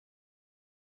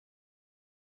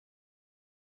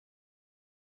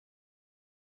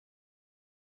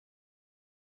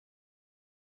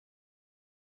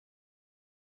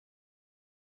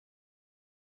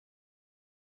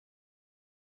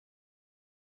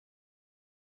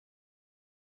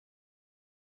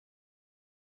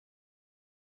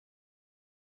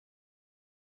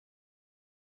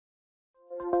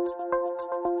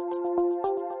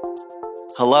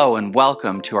Hello and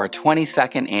welcome to our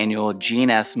 22nd annual Gene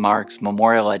S. Marx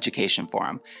Memorial Education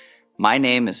Forum. My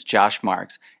name is Josh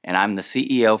Marx and I'm the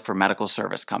CEO for Medical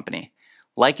Service Company.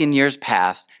 Like in years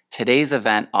past, today's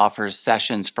event offers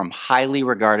sessions from highly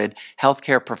regarded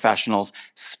healthcare professionals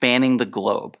spanning the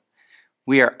globe.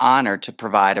 We are honored to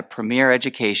provide a premier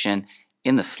education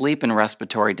in the sleep and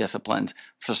respiratory disciplines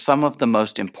for some of the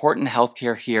most important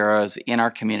healthcare heroes in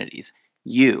our communities,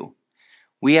 you.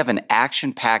 We have an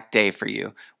action-packed day for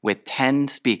you with 10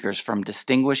 speakers from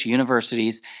distinguished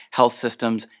universities, health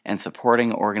systems, and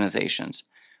supporting organizations.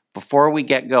 Before we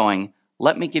get going,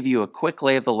 let me give you a quick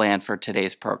lay of the land for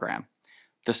today's program.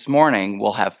 This morning,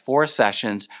 we'll have 4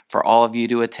 sessions for all of you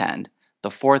to attend, the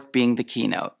 4th being the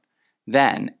keynote.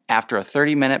 Then, after a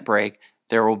 30-minute break,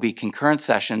 there will be concurrent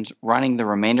sessions running the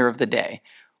remainder of the day,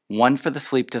 one for the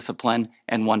sleep discipline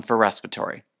and one for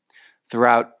respiratory.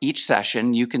 Throughout each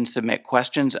session, you can submit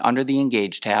questions under the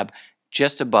Engage tab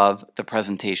just above the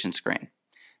presentation screen.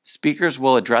 Speakers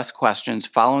will address questions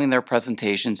following their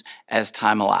presentations as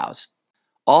time allows.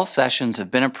 All sessions have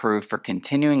been approved for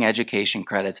continuing education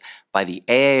credits by the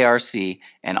AARC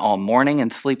and all morning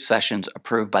and sleep sessions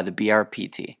approved by the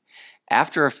BRPT.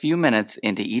 After a few minutes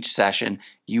into each session,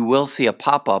 you will see a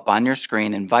pop-up on your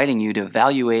screen inviting you to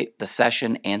evaluate the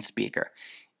session and speaker.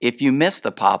 If you miss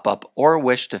the pop-up or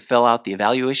wish to fill out the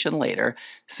evaluation later,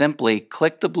 simply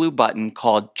click the blue button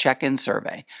called Check-in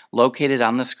Survey, located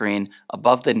on the screen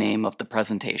above the name of the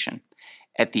presentation.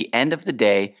 At the end of the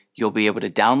day, you'll be able to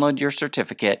download your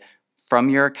certificate from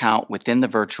your account within the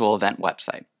virtual event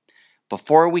website.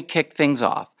 Before we kick things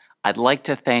off, I'd like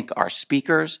to thank our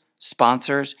speakers,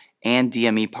 sponsors, and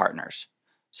DME partners.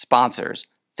 Sponsors,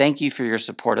 thank you for your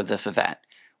support of this event.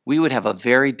 We would have a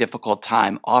very difficult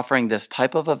time offering this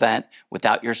type of event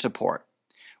without your support.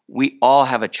 We all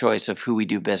have a choice of who we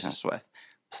do business with.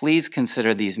 Please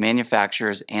consider these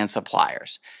manufacturers and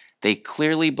suppliers. They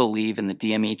clearly believe in the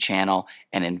DME channel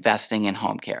and investing in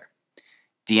home care.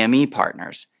 DME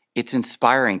partners, it's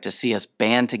inspiring to see us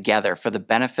band together for the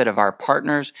benefit of our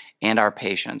partners and our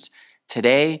patients.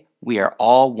 Today, we are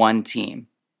all one team.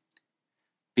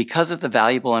 Because of the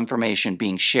valuable information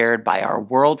being shared by our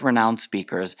world-renowned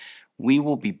speakers, we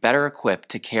will be better equipped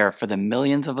to care for the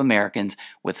millions of Americans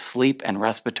with sleep and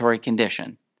respiratory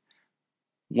condition.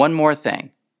 One more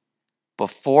thing.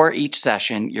 Before each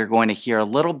session, you're going to hear a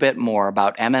little bit more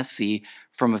about MSC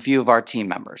from a few of our team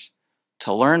members.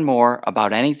 To learn more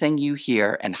about anything you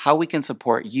hear and how we can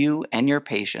support you and your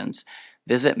patients,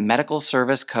 visit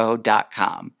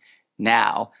medicalserviceco.com.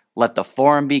 Now, let the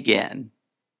forum begin.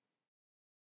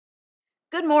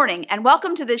 Good morning and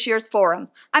welcome to this year's forum.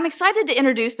 I'm excited to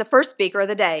introduce the first speaker of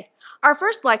the day. Our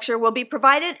first lecture will be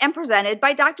provided and presented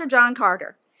by Dr. John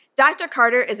Carter. Dr.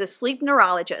 Carter is a sleep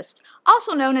neurologist,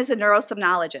 also known as a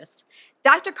neurosomnologist.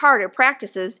 Dr. Carter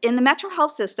practices in the Metro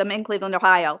Health System in Cleveland,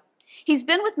 Ohio. He's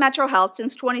been with Metro Health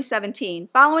since 2017,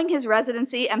 following his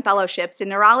residency and fellowships in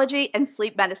neurology and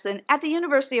sleep medicine at the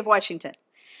University of Washington.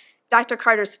 Dr.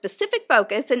 Carter's specific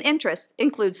focus and interests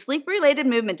include sleep-related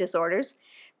movement disorders,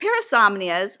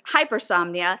 parasomnias,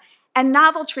 hypersomnia, and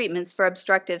novel treatments for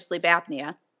obstructive sleep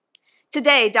apnea.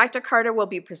 Today, Dr. Carter will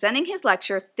be presenting his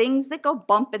lecture, Things That Go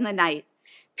Bump in the Night,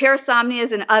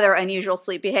 Parasomnias and Other Unusual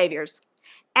Sleep Behaviors.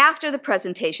 After the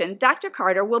presentation, Dr.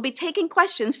 Carter will be taking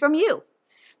questions from you.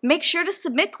 Make sure to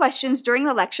submit questions during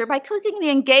the lecture by clicking the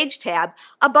Engage tab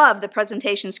above the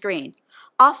presentation screen.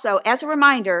 Also, as a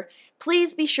reminder,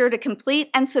 please be sure to complete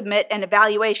and submit an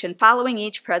evaluation following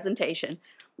each presentation.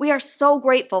 We are so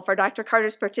grateful for Dr.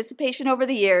 Carter's participation over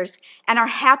the years and are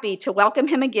happy to welcome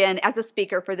him again as a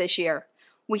speaker for this year.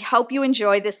 We hope you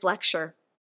enjoy this lecture.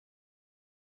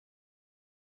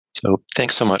 So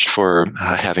thanks so much for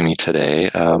having me today.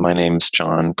 My name's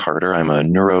John Carter. I'm a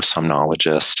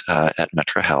neurosomnologist at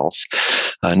Metro Health.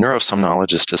 A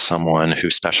neurosomnologist is someone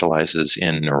who specializes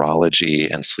in neurology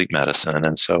and sleep medicine,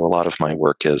 and so a lot of my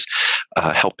work is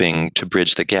helping to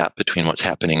bridge the gap between what's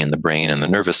happening in the brain and the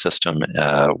nervous system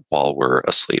while we're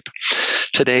asleep.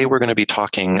 Today, we're going to be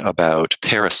talking about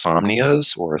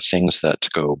parasomnias, or things that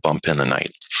go bump in the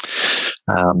night.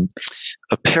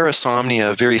 A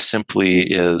parasomnia, very simply,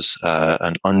 is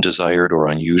an undesired or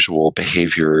unusual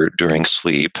behavior during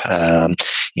sleep, and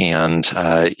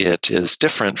it is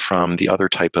different from the other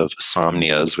type of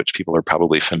somnias, which people are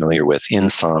probably familiar with.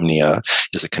 Insomnia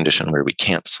is a condition where we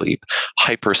can't sleep.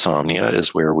 Hypersomnia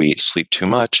is where we sleep too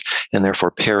much, and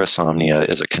therefore parasomnia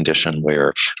is a condition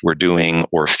where we're doing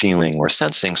or feeling or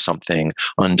sensing something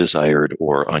undesired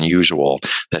or unusual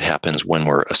that happens when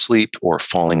we're asleep or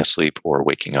falling asleep or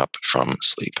waking up from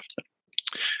sleep.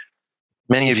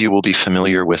 Many of you will be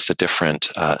familiar with the different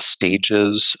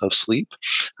stages of sleep.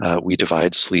 We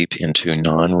divide sleep into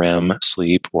non-REM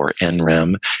sleep, or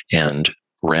NREM, and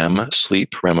REM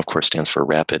sleep. REM, of course, stands for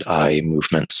rapid eye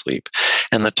movement sleep.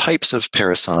 And the types of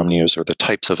parasomnias, or the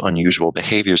types of unusual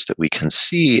behaviors that we can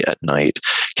see at night,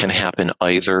 can happen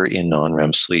either in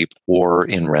non-REM sleep or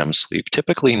in REM sleep,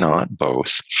 typically not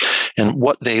both. And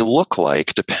what they look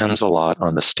like depends a lot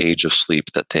on the stage of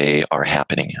sleep that they are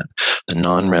happening in. The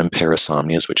non-REM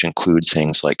parasomnias, which include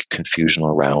things like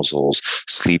confusional arousals,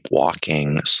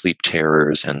 sleepwalking, sleep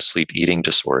terrors, and sleep eating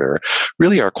disorder,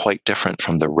 really are quite different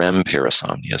from the REM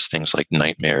parasomnias, things like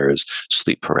nightmares,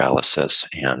 sleep paralysis,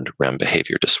 and REM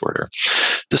behavior disorder.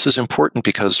 This is important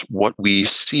because what we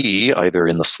see either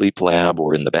in the sleep lab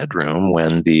or in the bedroom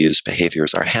when these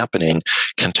behaviors are happening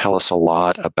can tell us a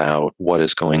lot about what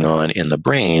is going on in the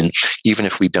brain, even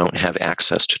if we don't have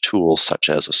access to tools such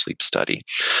as a sleep study.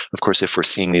 Of course, if we're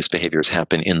seeing these behaviors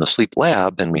happen in the sleep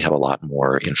lab, then we have a lot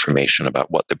more information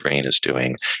about what the brain is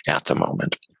doing at the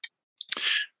moment.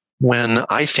 When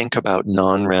I think about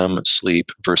non-REM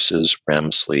sleep versus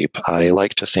REM sleep, I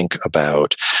like to think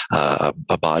about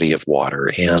a body of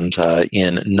water. And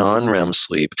in non-REM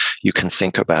sleep, you can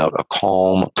think about a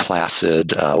calm,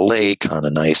 placid lake on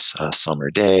a nice summer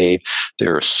day.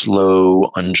 There are slow,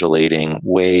 undulating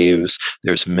waves.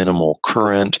 There's minimal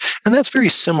current. And that's very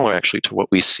similar, actually, to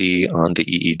what we see on the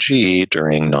EEG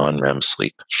during non-REM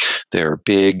sleep. There are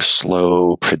big,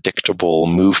 slow, predictable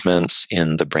movements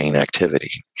in the brain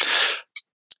activity.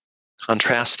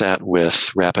 Contrast that with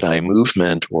rapid eye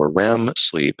movement, or REM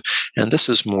sleep, and this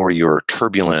is more your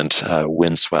turbulent,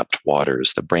 windswept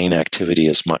waters. The brain activity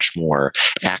is much more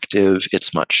active.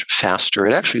 It's much faster.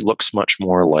 It actually looks much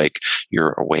more like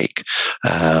you're awake.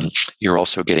 You're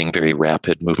also getting very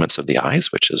rapid movements of the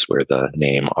eyes, which is where the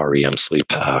name REM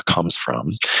sleep comes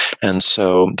from. And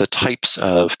so the types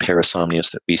of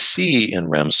parasomnias that we see in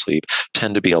REM sleep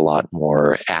tend to be a lot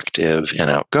more active and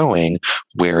outgoing,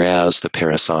 whereas the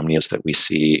parasomnias that we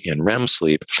see in REM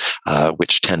sleep,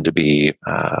 which tend to be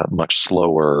much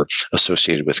slower,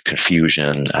 associated with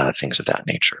confusion, things of that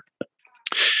nature.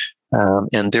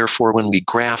 And therefore, when we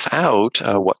graph out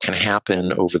what can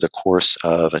happen over the course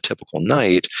of a typical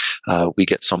night, we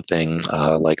get something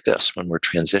like this. When we're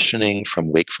transitioning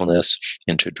from wakefulness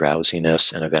into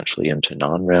drowsiness and eventually into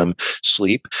non-REM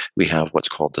sleep, we have what's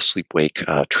called the sleep-wake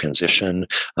transition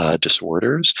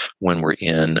disorders. When we're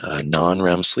in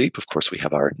non-REM sleep, of course, we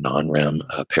have our non-REM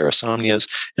parasomnias.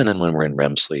 And then when we're in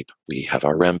REM sleep, we have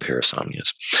our REM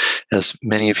parasomnias. As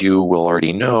many of you will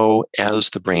already know, as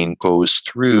the brain goes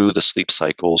through the sleep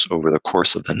cycles over the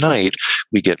course of the night,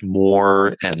 we get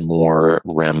more and more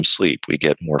REM sleep. We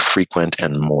get more frequent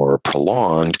and more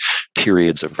prolonged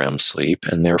periods of REM sleep.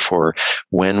 And therefore,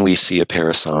 when we see a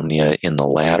parasomnia in the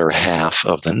latter half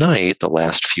of the night, the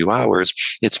last few hours,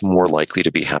 it's more likely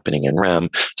to be happening in REM,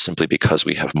 simply because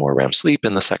we have more REM sleep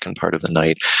in the second part of the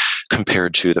night,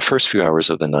 compared to the first few hours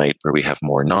of the night where we have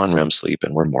more non-REM sleep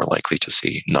and we're more likely to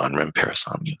see non-REM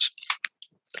parasomnias.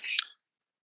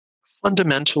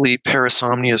 Fundamentally,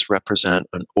 parasomnias represent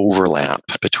an overlap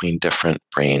between different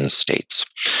brain states.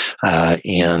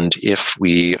 And if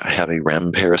we have a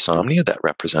REM parasomnia, that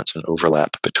represents an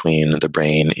overlap between the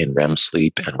brain in REM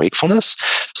sleep and wakefulness.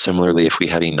 Similarly, if we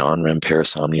have a non-REM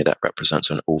parasomnia, that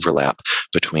represents an overlap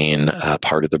between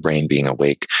part of the brain being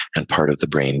awake and part of the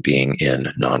brain being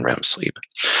in non-REM sleep.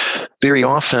 Very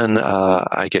often,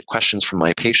 I get questions from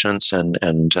my patients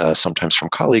and sometimes from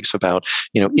colleagues about,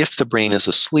 if the brain is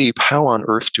asleep, how on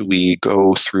earth do we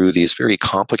go through these very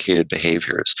complicated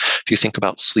behaviors? If you think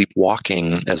about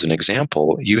sleepwalking as an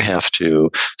example, you have to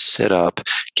sit up,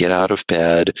 get out of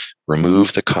bed,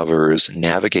 remove the covers,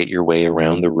 navigate your way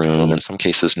around the room, in some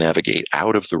cases navigate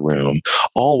out of the room,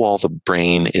 all while the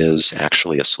brain is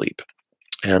actually asleep.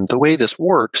 And the way this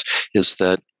works is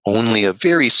that only a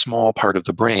very small part of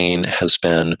the brain has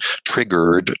been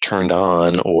triggered, turned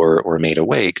on, or made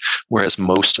awake, whereas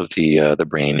most of the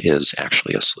brain is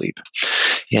actually asleep.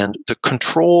 And the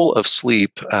control of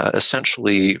sleep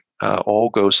essentially all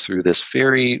goes through this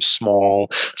very small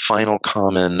final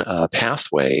common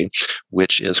pathway,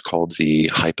 which is called the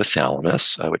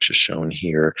hypothalamus, which is shown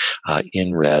here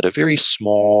in red, a very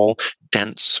small,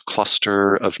 dense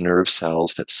cluster of nerve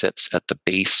cells that sits at the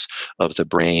base of the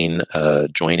brain,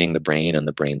 joining the brain and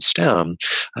the brain stem.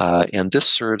 And this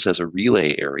serves as a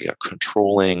relay area,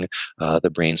 controlling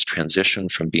the brain's transition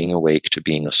from being awake to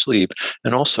being asleep,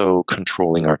 and also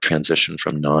controlling our transition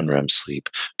from non-REM sleep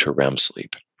to REM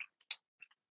sleep.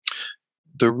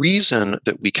 the reason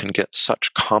that we can get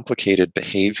such complicated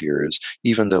behaviors,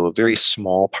 even though a very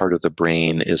small part of the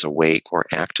brain is awake or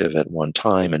active at one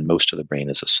time and most of the brain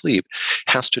is asleep,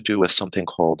 has to do with something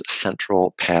called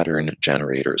central pattern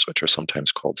generators, which are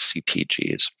sometimes called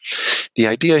CPGs. The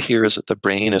idea here is that the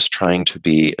brain is trying to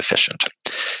be efficient.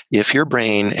 If your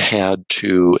brain had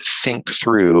to think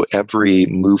through every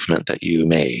movement that you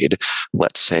made,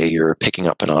 let's say you're picking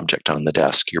up an object on the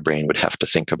desk, your brain would have to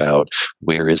think about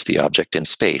where is the object in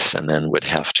space, and then would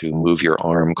have to move your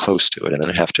arm close to it, and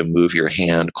then have to move your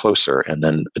hand closer, and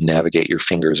then navigate your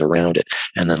fingers around it,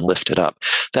 and then lift it up.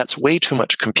 That's way too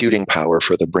much computing power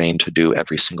for the brain to do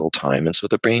every single time, and so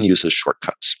the brain uses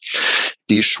shortcuts.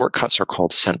 These shortcuts are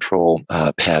called central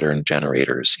pattern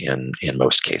generators in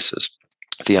most cases.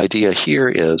 The idea here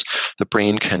is the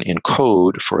brain can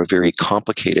encode for a very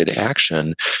complicated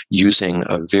action using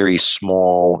a very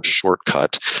small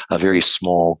shortcut, a very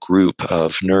small group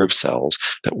of nerve cells,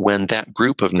 that when that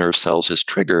group of nerve cells is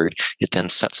triggered, it then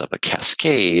sets up a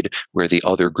cascade where the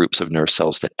other groups of nerve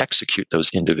cells that execute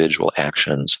those individual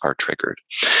actions are triggered.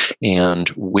 And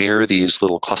where these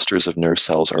little clusters of nerve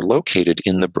cells are located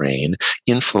in the brain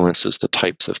influences the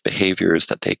types of behaviors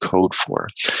that they code for.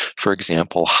 For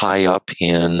example, high up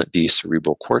in the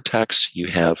cerebral cortex, you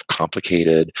have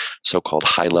complicated so-called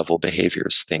high-level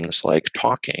behaviors, things like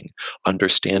talking,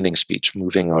 understanding speech,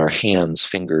 moving our hands,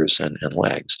 fingers, and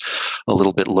legs. A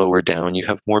little bit lower down, you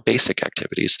have more basic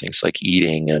activities, things like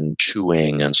eating and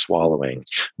chewing and swallowing,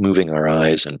 moving our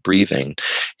eyes and breathing.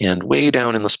 And way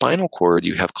down in the spinal cord,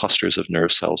 you have clusters of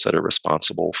nerve cells that are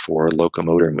responsible for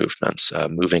locomotor movements,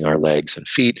 moving our legs and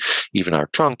feet, even our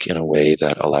trunk, in a way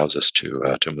that allows us to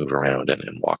move around and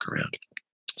walk around.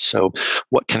 So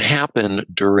what can happen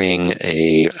during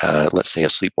let's say a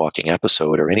sleepwalking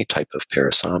episode or any type of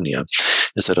parasomnia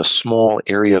is that a small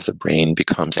area of the brain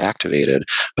becomes activated,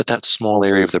 but that small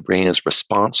area of the brain is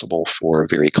responsible for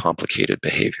very complicated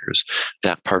behaviors.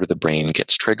 That part of the brain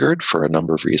gets triggered for a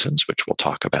number of reasons, which we'll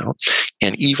talk about.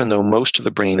 And even though most of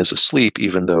the brain is asleep,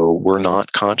 even though we're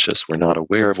not conscious, we're not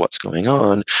aware of what's going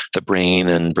on, the brain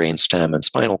and brainstem and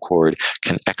spinal cord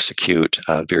can execute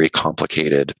very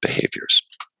complicated behaviors.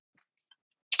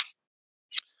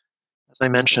 I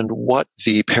mentioned, what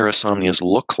the parasomnias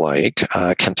look like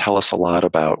can tell us a lot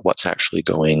about what's actually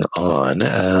going on,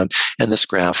 and this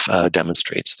graph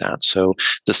demonstrates that. So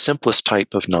the simplest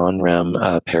type of non-REM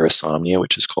parasomnia,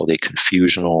 which is called a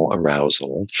confusional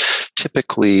arousal,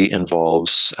 typically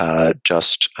involves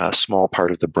just a small part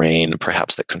of the brain,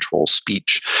 perhaps that controls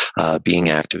speech, being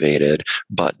activated,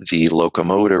 but the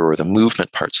locomotor or the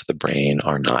movement parts of the brain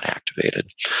are not activated.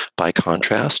 By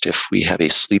contrast, if we have a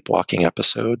sleepwalking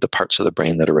episode, the parts of the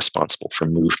brain that are responsible for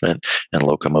movement and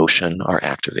locomotion are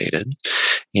activated.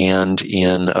 And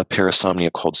in a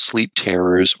parasomnia called sleep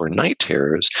terrors or night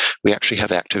terrors, we actually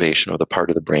have activation of the part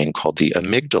of the brain called the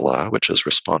amygdala, which is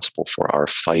responsible for our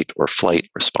fight or flight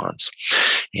response.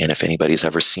 And if anybody's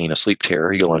ever seen a sleep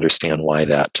terror, you'll understand why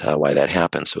that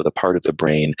happens. So the part of the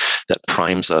brain that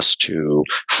primes us to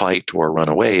fight or run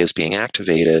away is being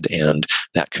activated, and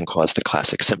that can cause the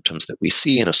classic symptoms that we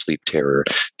see in a sleep terror: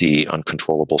 the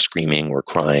uncontrollable screaming or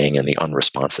crying and the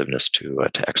unresponsiveness to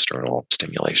external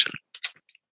stimulation.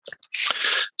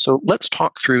 So let's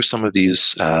talk through some of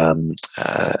these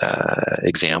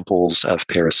examples of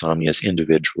parasomnias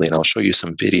individually, and I'll show you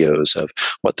some videos of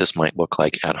what this might look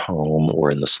like at home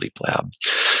or in the sleep lab.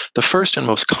 The first and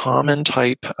most common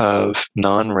type of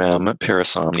non-REM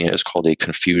parasomnia is called a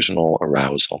confusional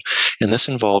arousal, and this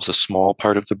involves a small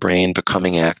part of the brain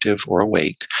becoming active or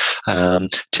awake.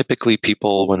 Typically,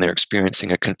 people, when they're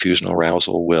experiencing a confusional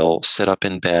arousal, will sit up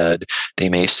in bed. They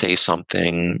may say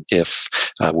something. If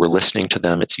we're listening to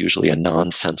them, it's usually a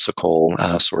nonsensical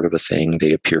sort of a thing.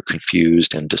 They appear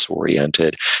confused and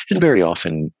disoriented, and very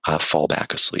often fall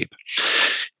back asleep.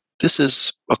 This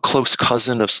is a close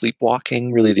cousin of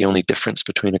sleepwalking. Really, the only difference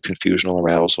between a confusional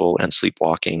arousal and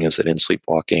sleepwalking is that in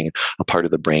sleepwalking, a part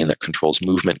of the brain that controls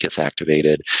movement gets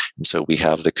activated. And so we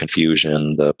have the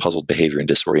confusion, the puzzled behavior, and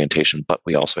disorientation, but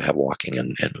we also have walking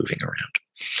and moving around.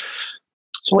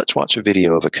 So let's watch a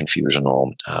video of a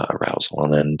confusional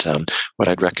arousal. And what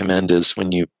I'd recommend is,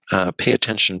 when you pay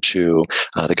attention to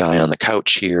the guy on the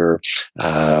couch here,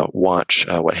 watch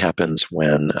what happens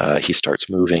when he starts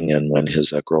moving and when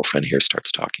his girlfriend here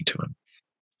starts talking to him.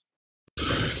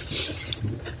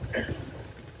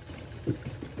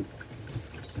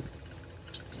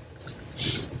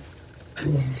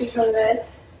 You go to bed?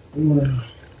 Mm-hmm.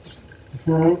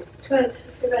 Come on,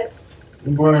 let's go to bed.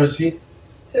 Where is he?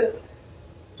 Who?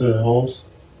 The holes.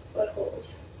 What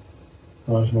holes?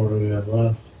 How much more do we have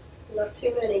left? Not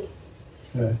too many.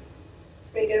 Okay.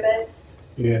 Ready to go to bed?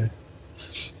 Yeah.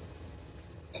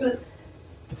 Good.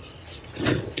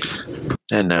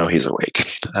 And now he's awake.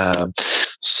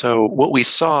 So what we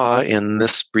saw in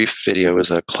this brief video is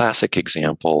a classic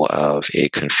example of a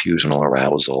confusional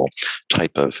arousal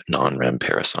type of non-REM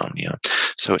parasomnia.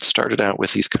 So it started out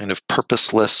with these kind of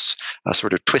purposeless,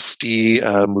 sort of twisty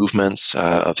movements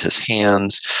of his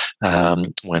hands.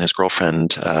 When his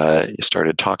girlfriend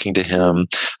started talking to him,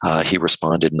 he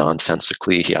responded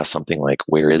nonsensically. He asked something like,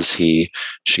 "Where is he?"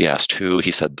 She asked who.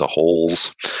 He said, "The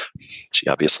holes." She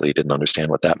obviously didn't understand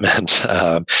what that meant,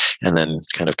 and then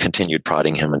kind of continued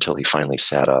prodding him until he finally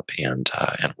sat up and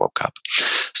woke up.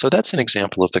 So that's an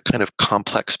example of the kind of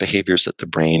complex behaviors that the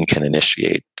brain can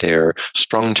initiate. They're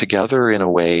strung together in a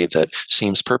way that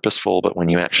seems purposeful, but when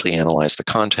you actually analyze the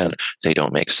content, they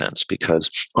don't make sense, because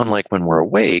unlike when we're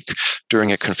awake,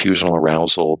 during a confusional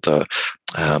arousal, the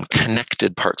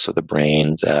connected parts of the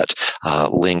brain that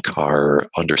link our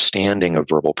understanding of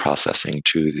verbal processing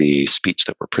to the speech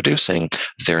that we're producing,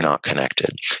 they're not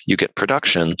connected. You get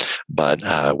production, but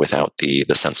without the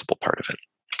sensible part of it.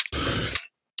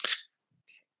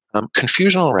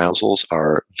 Confusional arousals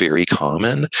are very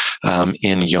common.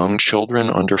 In young children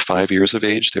under 5 years of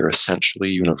age, they're essentially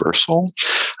universal.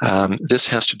 This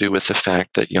has to do with the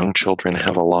fact that young children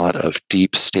have a lot of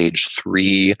deep stage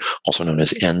 3, also known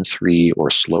as N3 or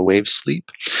slow wave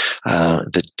sleep.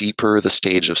 The deeper the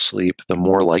stage of sleep, the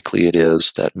more likely it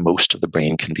is that most of the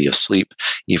brain can be asleep,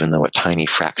 even though a tiny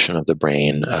fraction of the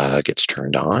brain gets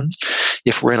turned on.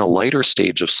 If we're in a lighter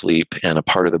stage of sleep and a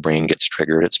part of the brain gets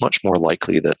triggered, it's much more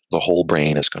likely that the whole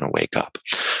brain is going to wake up.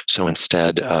 So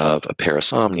instead of a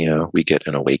parasomnia, we get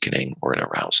an awakening or an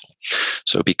arousal.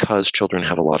 So because children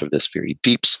have a lot of this very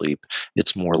deep sleep,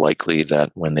 it's more likely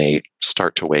that when they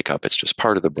start to wake up, it's just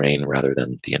part of the brain rather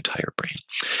than the entire brain.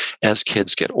 As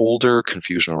kids get older,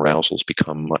 confusional arousals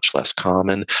become much less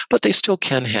common, but they still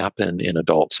can happen in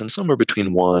adults, and somewhere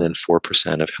between 1% and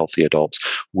 4% of healthy adults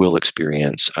will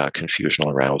experience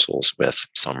confusional arousals with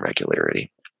some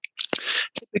regularity.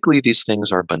 Typically, these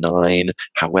things are benign.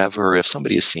 However, if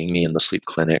somebody is seeing me in the sleep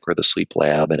clinic or the sleep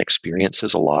lab and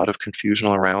experiences a lot of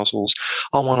confusional arousals,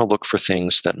 I'll want to look for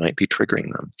things that might be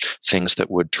triggering them, things that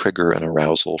would trigger an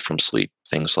arousal from sleep,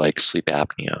 things like sleep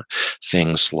apnea,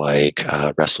 things like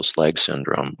restless leg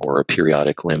syndrome or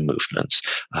periodic limb movements,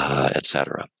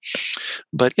 etc.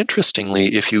 But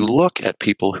interestingly, if you look at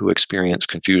people who experience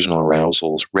confusional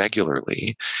arousals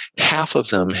regularly, half of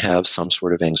them have some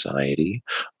sort of anxiety,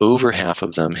 over half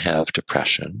of them have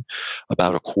depression,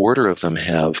 about a quarter of them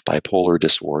have bipolar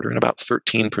disorder, and about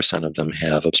 13% of them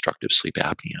have obstructive sleep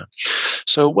apnea.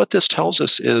 So what this tells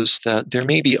us is that there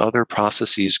may be other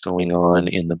processes going on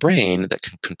in the brain that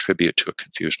can contribute to a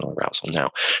confusional arousal.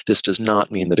 Now, this does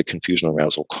not mean that a confusional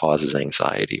arousal causes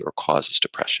anxiety or causes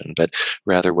depression, but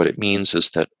rather what it means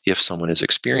is that if someone is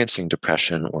experiencing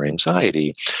depression or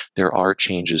anxiety, there are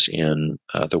changes in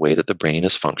the way that the brain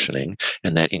is functioning,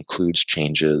 and that includes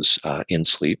changes in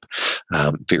sleep.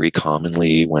 Very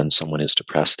commonly, when someone is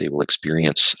depressed, they will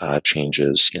experience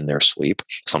changes in their sleep,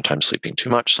 sometimes sleeping too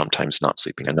much, sometimes not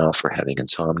sleeping enough, or having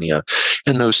insomnia.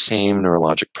 And those same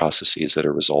neurologic processes that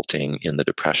are resulting in the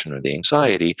depression or the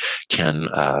anxiety can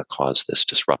cause this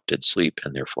disrupted sleep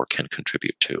and therefore can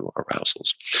contribute to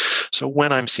arousals. So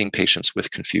when I'm seeing patients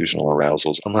with confusional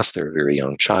arousals, unless they're a very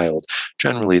young child,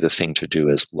 generally the thing to do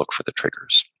is look for the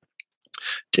triggers.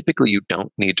 Typically, you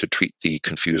don't need to treat the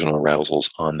confusional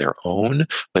arousals on their own,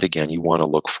 but again, you want to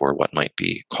look for what might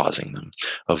be causing them.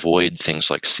 Avoid things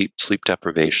like sleep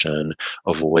deprivation,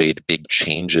 avoid big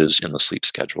changes in the sleep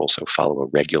schedule, so follow a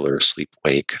regular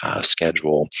sleep-wake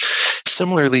schedule.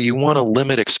 Similarly, you want to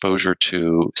limit exposure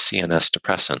to CNS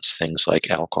depressants, things like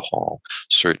alcohol,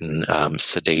 certain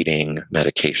sedating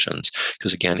medications,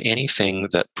 because again, anything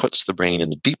that puts the brain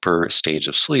in a deeper stage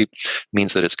of sleep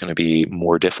means that it's going to be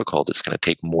more difficult. It's going to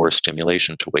take more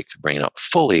stimulation to wake the brain up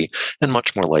fully, and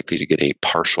much more likely to get a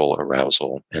partial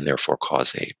arousal and therefore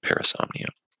cause a parasomnia.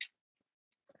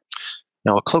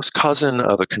 Now, a close cousin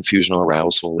of a confusional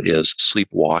arousal is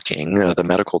sleepwalking. The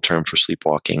medical term for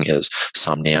sleepwalking is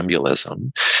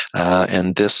somnambulism.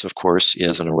 And this, of course,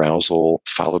 is an arousal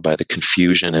followed by the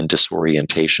confusion and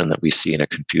disorientation that we see in a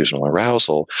confusional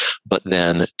arousal, but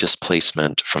then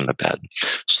displacement from the bed.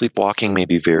 Sleepwalking may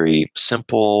be very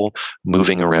simple,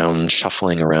 moving around,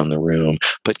 shuffling around the room,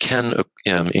 but can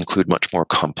include much more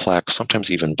complex,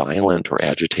 sometimes even violent or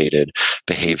agitated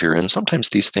behavior. And sometimes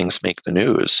these things make the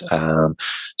news.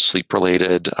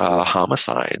 Sleep-related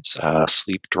homicides,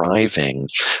 sleep driving,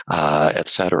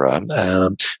 etc.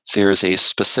 There's a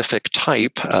specific specific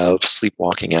type of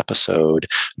sleepwalking episode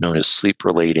known as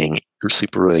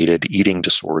sleep-related eating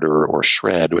disorder, or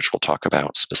SHRED, which we'll talk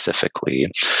about specifically.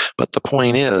 But the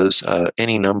point is,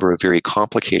 any number of very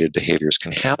complicated behaviors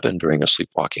can happen during a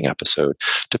sleepwalking episode,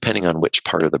 depending on which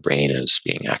part of the brain is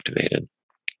being activated.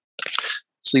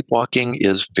 Sleepwalking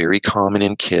is very common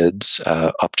in kids.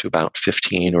 Up to about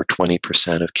 15 or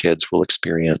 20% of kids will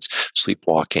experience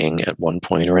sleepwalking at one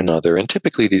point or another. And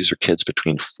typically these are kids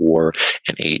between 4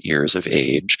 and 8 years of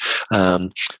age.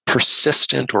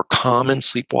 Persistent or common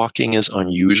sleepwalking is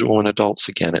unusual in adults.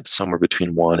 Again, it's somewhere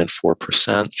between 1 and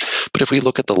 4%. But if we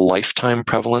look at the lifetime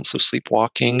prevalence of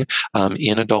sleepwalking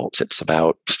in adults, it's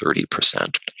about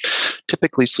 30%.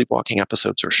 Typically, sleepwalking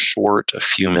episodes are short, a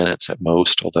few minutes at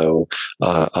most, although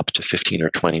up to 15 or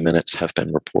 20 minutes have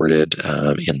been reported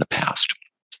in the past.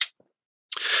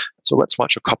 So let's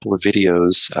watch a couple of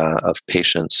videos of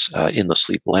patients in the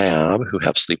sleep lab who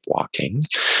have sleepwalking.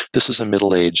 This is a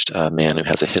middle-aged man who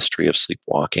has a history of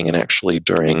sleepwalking, and actually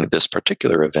during this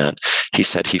particular event, he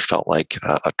said he felt like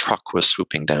a truck was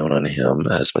swooping down on him,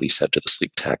 is what he said to the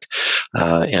sleep tech.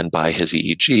 And by his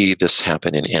EEG, this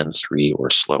happened in N3 or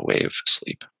slow wave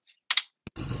sleep.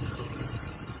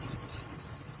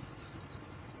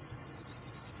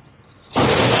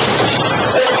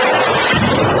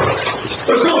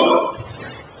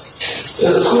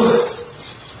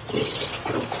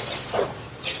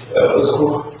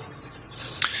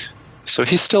 So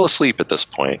he's still asleep at this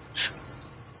point.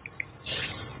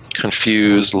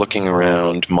 Confused, looking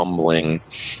around, mumbling.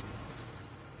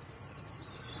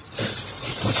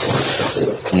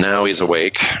 Now he's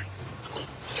awake.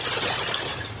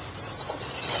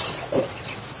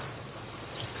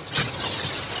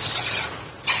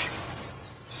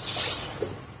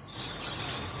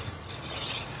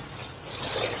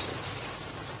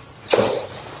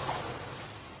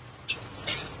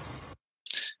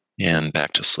 And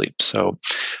back to sleep. So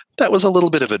that was a little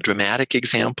bit of a dramatic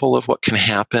example of what can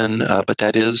happen, but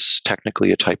that is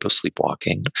technically a type of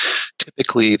sleepwalking.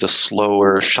 Typically, the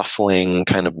slower, shuffling,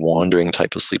 kind of wandering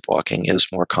type of sleepwalking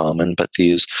is more common, but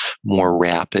these more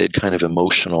rapid, kind of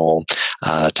emotional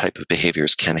type of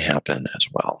behaviors can happen as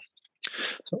well.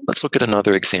 So let's look at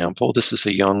another example. This is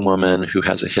a young woman who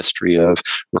has a history of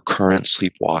recurrent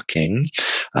sleepwalking.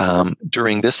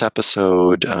 During this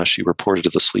episode, she reported to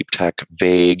the sleep tech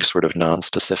vague, sort of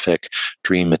nonspecific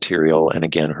dream material, and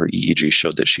again, her EEG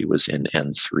showed that she was in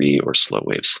N3 or slow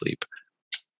wave sleep.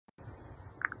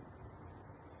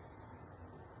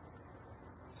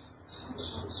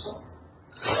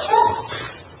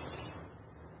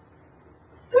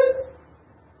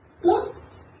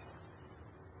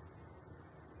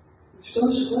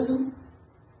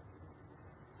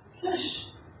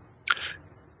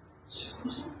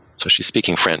 So she's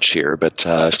speaking French here, but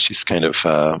she's kind of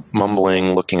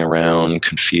mumbling, looking around,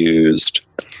 confused.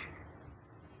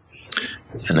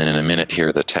 And then in a minute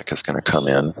here, the tech is going to come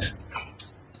in.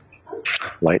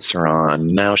 Lights are on.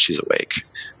 Now she's awake.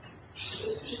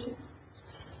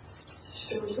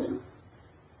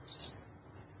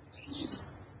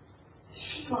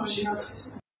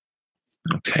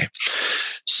 Okay.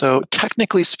 So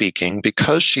technically speaking,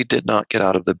 because she did not get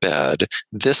out of the bed,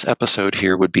 this episode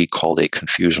here would be called a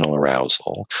confusional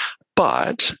arousal.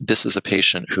 But this is a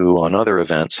patient who, on other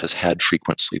events, has had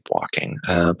frequent sleepwalking.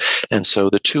 And so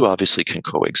the two obviously can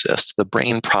coexist. The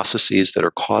brain processes that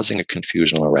are causing a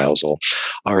confusional arousal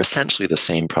are essentially the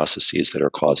same processes that are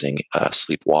causing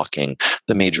sleepwalking.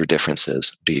 The major difference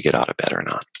is, do you get out of bed or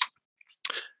not?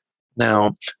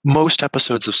 Now, most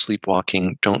episodes of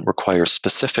sleepwalking don't require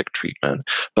specific treatment,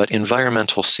 but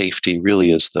environmental safety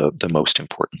really is the most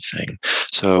important thing.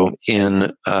 So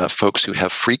in folks who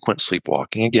have frequent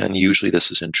sleepwalking, again, usually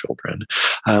this is in children,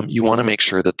 you want to make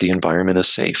sure that the environment is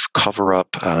safe. Cover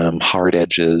up hard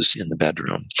edges in the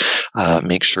bedroom.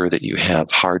 Make sure that you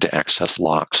have hard-to-access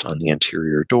locks on the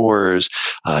interior doors,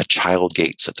 child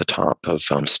gates at the top of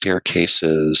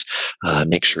staircases.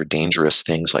 Make sure dangerous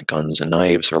things like guns and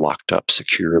knives are locked up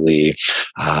securely.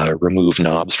 Remove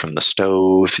knobs from the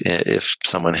stove. If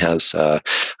someone has a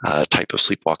type of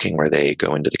sleepwalking where they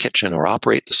go into the kitchen or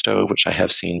operate the stove, which I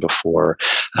have seen before,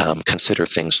 consider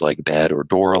things like bed or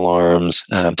door alarms.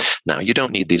 Now, you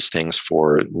don't need these things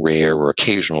for rare or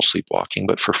occasional sleepwalking,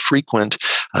 but for frequent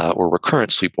or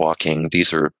recurrent sleepwalking,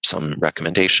 these are some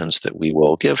recommendations that we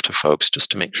will give to folks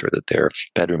just to make sure that their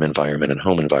bedroom environment and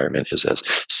home environment is as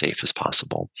safe as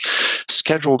possible.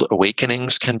 Scheduled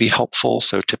awakenings can be helpful.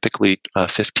 So typically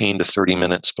 15 to 30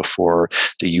 minutes before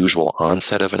the usual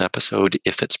onset of an episode,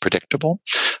 if it's predictable.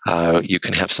 You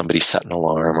can have somebody set an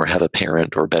alarm or have a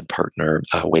parent or bed partner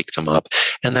wake them up.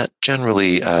 And that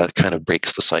generally kind of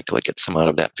breaks the cycle. It gets them out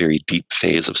of that very deep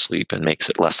phase of sleep and makes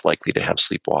it less likely to have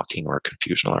sleepwalking or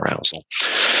confusional arousal.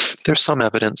 There's some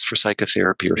evidence for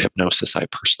psychotherapy or hypnosis. I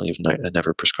personally have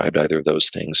never prescribed either of those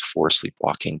things for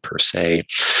sleepwalking per se.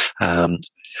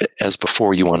 As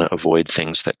before, you want to avoid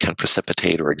things that can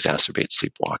precipitate or exacerbate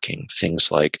sleepwalking.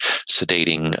 Things like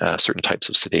sedating, certain types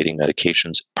of sedating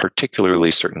medications,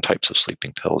 particularly certain types of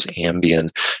sleeping pills. Ambien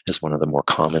is one of the more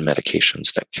common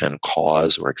medications that can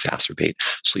cause or exacerbate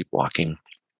sleepwalking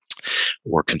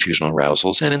or confusional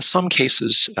arousals. And in some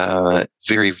cases,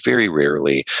 very, very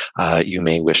rarely, you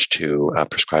may wish to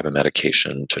prescribe a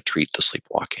medication to treat the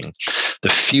sleepwalking. The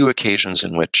few occasions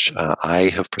in which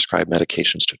I have prescribed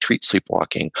medications to treat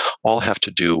sleepwalking all have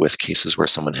to do with cases where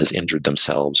someone has injured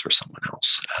themselves or someone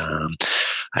else.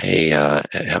 I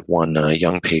have one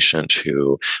young patient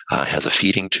who has a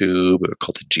feeding tube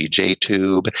called the GJ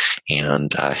tube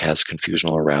and has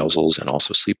confusional arousals and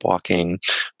also sleepwalking.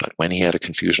 But when he had a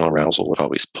confusional arousal, would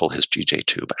always pull his GJ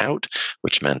tube out,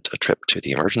 which meant a trip to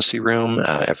the emergency room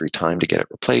every time to get it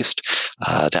replaced.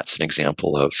 That's an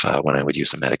example of when I would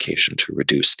use a medication to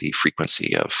reduce the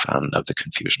frequency of the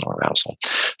confusional arousal.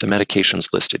 The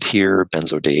medications listed here,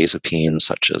 benzodiazepines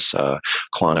such as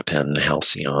Klonopin,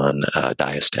 Halcion,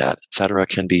 Diastat, etc.,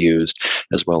 can be used,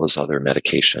 as well as other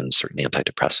medications, certain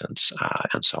antidepressants,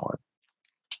 and so on.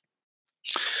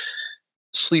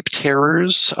 Sleep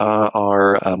terrors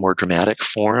are a more dramatic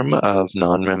form of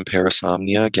non-REM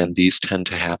parasomnia. Again, these tend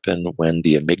to happen when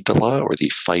the amygdala, or the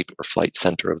fight or flight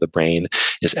center of the brain,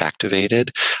 is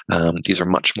activated. These are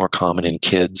much more common in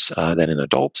kids than in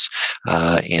adults,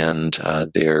 and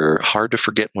they're hard to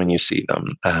forget when you see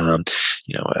them.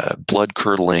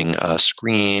 Blood-curdling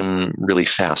scream, really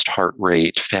fast heart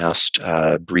rate, fast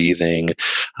breathing,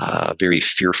 very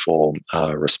fearful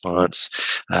response.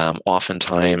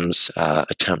 Oftentimes,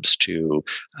 attempts to,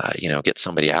 get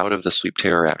somebody out of the sleep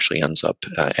terror actually ends up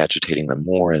agitating them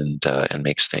more and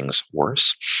makes things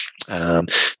worse.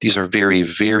 These are very,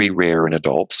 very rare in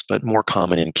adults, but more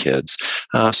common in kids.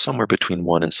 Somewhere between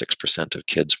 1% and 6% of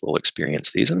kids will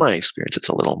experience these. In my experience, it's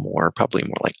a little more, probably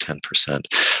more like 10%.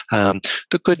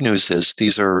 The good news is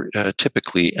these are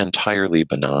typically entirely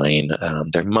benign.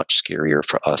 They're much scarier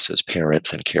for us as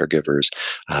parents and caregivers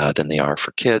than they are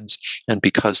for kids. And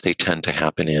because they tend to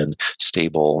happen in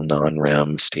stable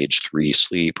non-REM stage 3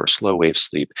 sleep or slow wave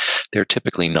sleep, they're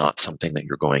typically not something that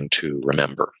you're going to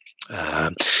remember.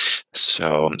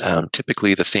 So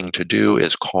typically the thing to do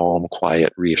is calm,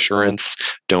 quiet reassurance.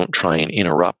 Don't try and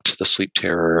interrupt the sleep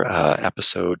terror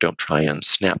episode. Don't try and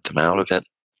snap them out of it.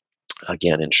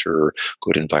 Again, ensure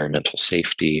good environmental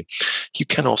safety. You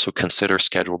can also consider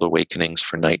scheduled awakenings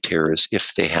for night terrors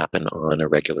if they happen on a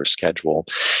regular schedule.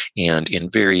 And in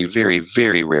very, very,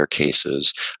 very rare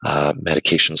cases,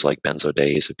 medications like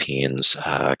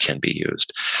benzodiazepines can be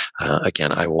used.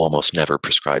 Again, I will almost never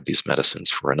prescribe these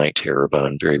medicines for a night terror, but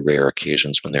on very rare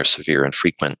occasions when they're severe and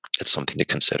frequent, it's something to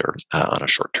consider on a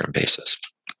short-term basis.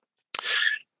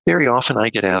 Very often I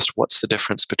get asked, what's the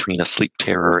difference between a sleep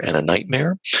terror and a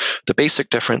nightmare? The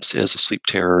basic difference is a sleep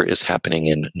terror is happening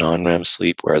in non-REM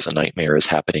sleep, whereas a nightmare is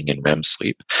happening in REM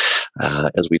sleep.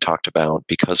 As we talked about,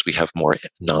 because we have more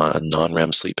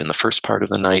non-REM sleep in the first part of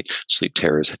the night, sleep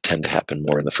terrors tend to happen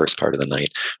more in the first part of the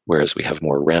night, whereas we have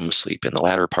more REM sleep in the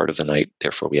latter part of the night,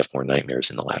 therefore we have more nightmares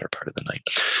in the latter part of the night.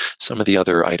 Some of the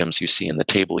other items you see in the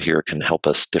table here can help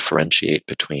us differentiate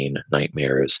between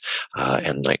nightmares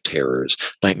and night terrors.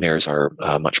 Nightmares are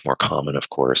much more common, of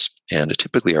course, and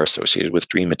typically are associated with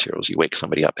dream materials. You wake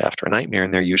somebody up after a nightmare,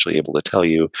 and they're usually able to tell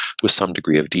you with some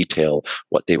degree of detail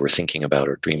what they were thinking about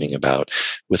or dreaming about.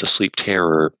 With a sleep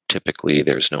terror, typically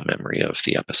there's no memory of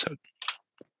the episode.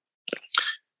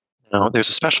 Now, there's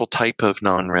a special type of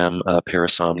non-REM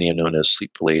parasomnia known as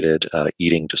sleep-related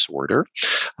eating disorder,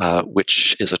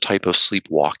 which is a type of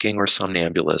sleepwalking or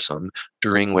somnambulism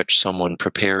during which someone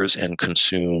prepares and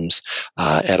consumes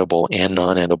edible and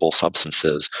non-edible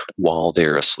substances while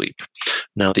they're asleep.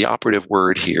 Now, the operative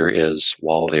word here is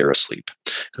while they're asleep,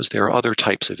 because there are other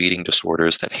types of eating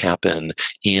disorders that happen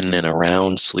in and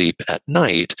around sleep at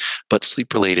night, but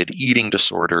sleep-related eating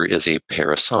disorder is a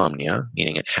parasomnia,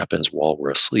 meaning it happens while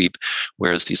we're asleep,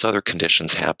 whereas these other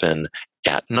conditions happen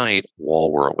at night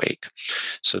while we're awake.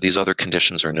 So these other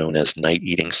conditions are known as night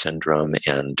eating syndrome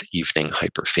and evening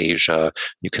hyperphagia.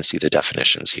 You can see the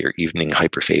definitions here. Evening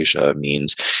hyperphagia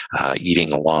means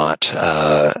eating a lot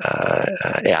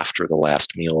after the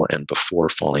last meal and before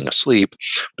falling asleep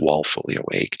while fully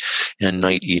awake. And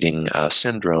night eating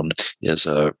syndrome is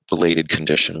a related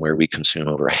condition where we consume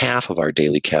over half of our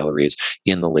daily calories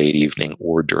in the late evening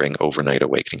or during overnight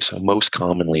awakening. So most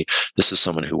commonly, this is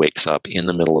someone who wakes up in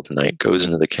the middle of the night, goes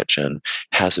into the kitchen,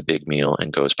 has a big meal,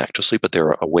 and goes back to sleep, but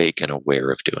they're awake and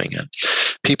aware of doing it.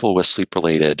 People with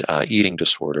sleep-related eating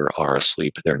disorder are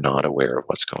asleep. They're not aware of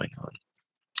what's going on.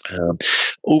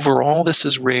 Overall, this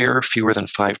is rare. Fewer than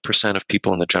 5% of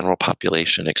people in the general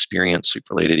population experience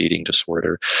sleep-related eating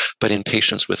disorder. But in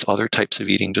patients with other types of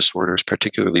eating disorders,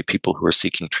 particularly people who are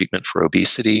seeking treatment for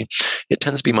obesity, it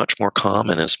tends to be much more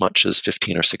common. As much as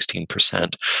 15 or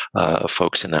 16% of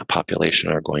folks in that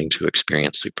population are going to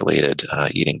experience sleep-related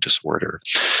eating disorder.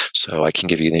 So I can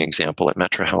give you the example. At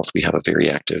Metro Health, we have a very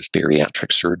active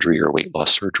bariatric surgery or weight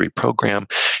loss surgery program,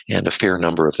 and a fair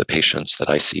number of the patients that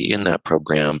I see in that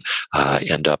program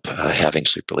end up having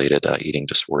sleep-related eating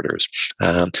disorders.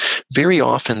 Very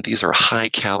often, these are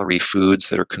high-calorie foods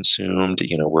that are consumed.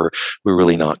 We're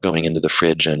really not going into the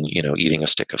fridge and eating a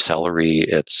stick of celery.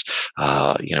 It's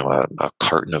a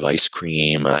carton of ice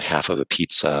cream, half of a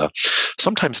pizza.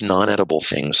 Sometimes non-edible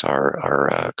things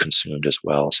are consumed as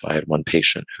well. So I had one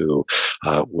patient who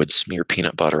would smear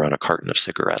peanut butter on a carton of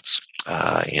cigarettes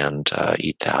and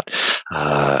eat that.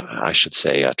 I should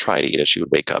say try to eat it. She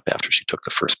would wake up after she took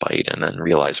the first bite and then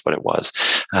realize what it was.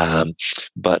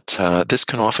 But this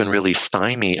can often really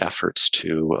stymie efforts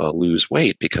to lose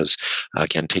weight because,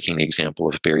 again, taking the example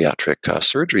of bariatric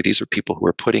surgery, these are people who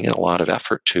are putting in a lot of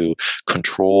effort to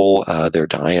control their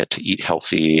diet, to eat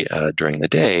healthy during the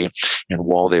day. And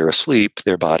while they're asleep,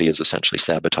 their body is essentially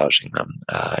sabotaging them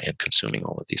and consuming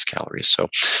all of these calories. So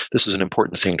this is an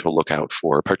important thing to look out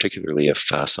for, particularly if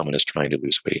someone is trying to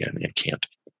lose weight and can't.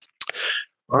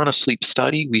 On a sleep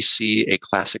study, we see a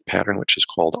classic pattern, which is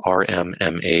called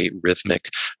RMMA, rhythmic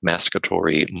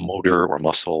masticatory motor or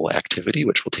muscle activity,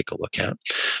 which we'll take a look at.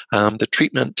 The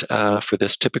treatment for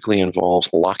this typically involves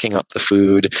locking up the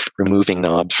food, removing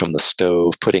knobs from the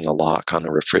stove, putting a lock on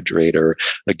the refrigerator.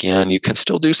 Again, you can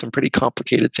still do some pretty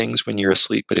complicated things when you're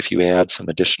asleep, but if you add some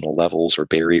additional levels or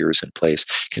barriers in place,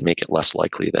 it can make it less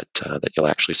likely that you'll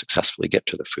actually successfully get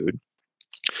to the food.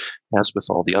 As with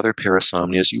all the other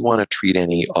parasomnias, you want to treat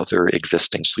any other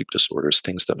existing sleep disorders,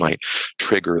 things that might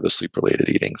trigger the sleep-related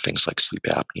eating, things like sleep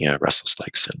apnea, restless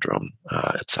leg syndrome,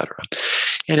 etc.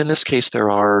 And in this case,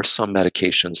 there are some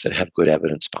medications that have good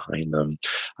evidence behind them.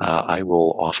 I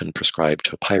will often prescribe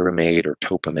topiramate or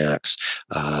Topamax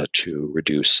to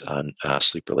reduce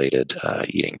sleep-related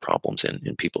eating problems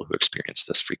in people who experience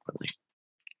this frequently.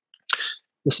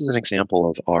 This is an example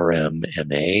of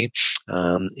RMMA.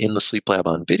 In the sleep lab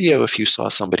on video, if you saw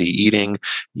somebody eating,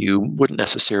 you wouldn't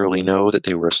necessarily know that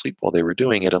they were asleep while they were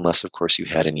doing it unless, of course, you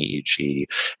had an EEG.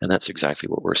 And that's exactly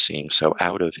what we're seeing. So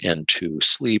out of N2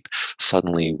 sleep,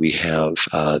 suddenly we have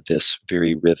this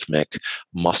very rhythmic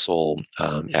muscle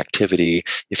activity.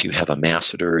 If you have a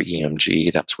masseter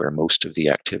EMG, that's where most of the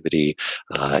activity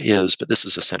is. But this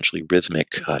is essentially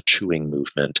rhythmic chewing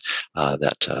movement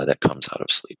that comes out of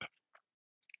sleep.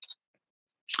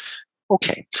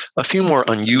 Okay, a few more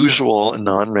unusual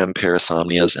non-REM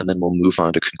parasomnias, and then we'll move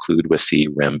on to conclude with the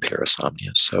REM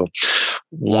parasomnias. So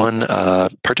one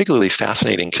particularly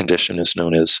fascinating condition is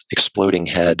known as exploding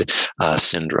head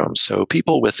syndrome. So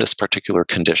people with this particular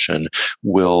condition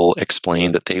will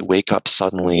explain that they wake up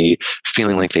suddenly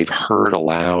feeling like they've heard a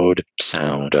loud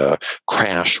sound, a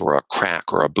crash or a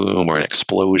crack or a boom or an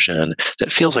explosion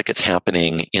that feels like it's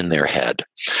happening in their head.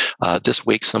 This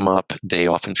wakes them up. They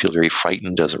often feel very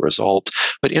frightened as a result.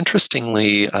 But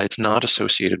interestingly, it's not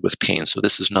associated with pain. So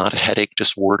this is not a headache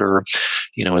disorder.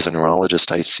 As a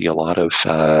neurologist, I see a lot of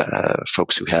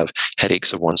folks who have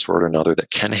headaches of one sort or another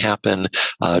that can happen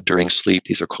during sleep.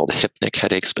 These are called hypnic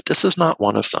headaches, but this is not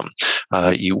one of them.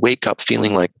 You wake up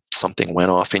feeling like something went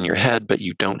off in your head, but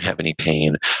you don't have any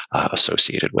pain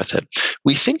associated with it.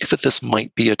 We think that this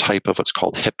might be a type of what's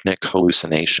called hypnic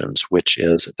hallucinations, which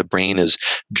is that the brain is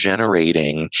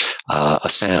generating a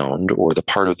sound, or the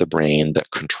part of the brain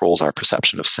that controls our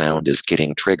perception of sound is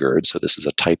getting triggered. So this is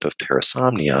a type of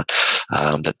parasomnia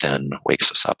that then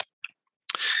wakes us up.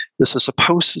 This is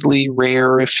supposedly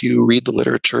rare if you read the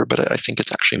literature, but I think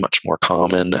it's actually much more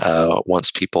common.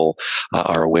 Once people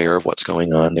are aware of what's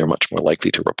going on, they're much more likely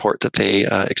to report that they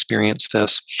experience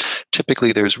this.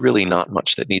 Typically, there's really not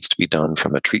much that needs to be done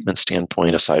from a treatment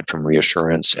standpoint, aside from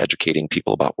reassurance, educating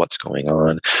people about what's going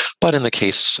on. But in the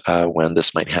case when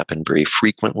this might happen very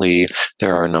frequently,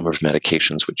 there are a number of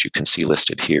medications which you can see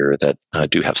listed here that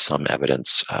do have some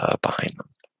evidence behind them.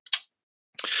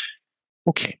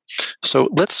 Okay, so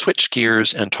let's switch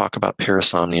gears and talk about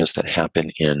parasomnias that happen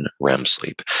in REM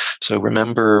sleep. So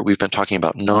remember, we've been talking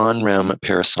about non-REM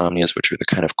parasomnias, which are the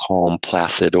kind of calm,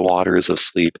 placid waters of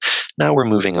sleep. Now we're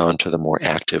moving on to the more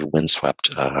active, windswept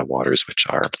waters, which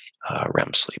are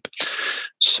REM sleep.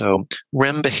 So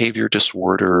REM behavior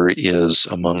disorder is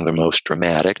among the most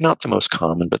dramatic, not the most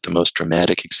common, but the most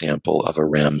dramatic example of a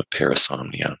REM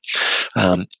parasomnia.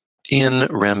 In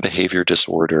REM behavior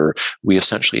disorder, we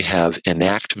essentially have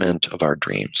enactment of our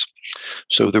dreams.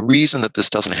 So the reason that this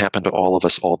doesn't happen to all of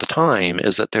us all the time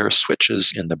is that there are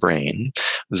switches in the brain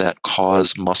that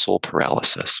cause muscle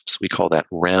paralysis. So we call that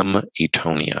REM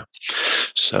atonia.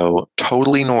 So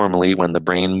totally normally, when the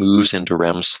brain moves into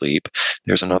REM sleep,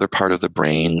 there's another part of the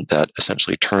brain that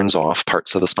essentially turns off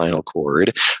parts of the spinal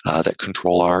cord that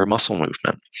control our muscle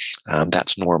movement.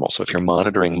 That's normal. So if you're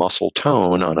monitoring muscle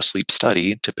tone on a sleep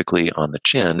study, typically on the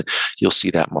chin, you'll see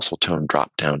that muscle tone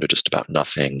drop down to just about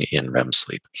nothing in REM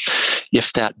sleep.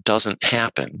 If that doesn't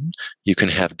happen, you can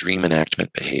have dream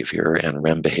enactment behavior, and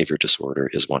REM behavior disorder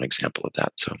is one example of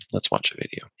that. So let's watch a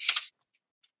video.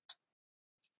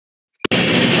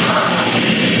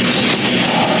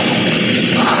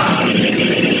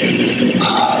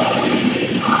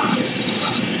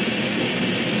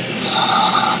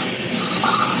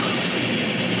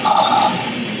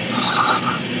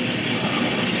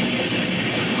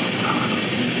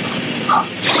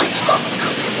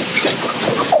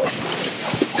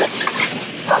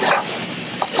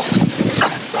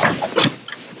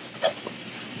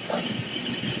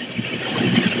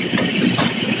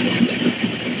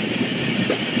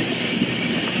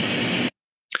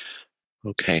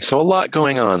 Okay, so a lot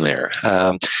going on there.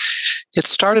 It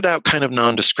started out kind of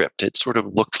nondescript. It sort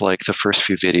of looked like the first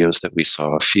few videos that we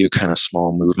saw, a few kind of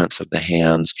small movements of the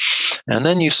hands. And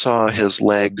then you saw his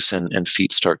legs and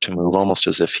feet start to move, almost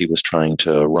as if he was trying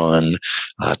to run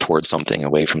towards something,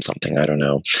 away from something, I don't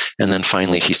know. And then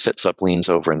finally he sits up, leans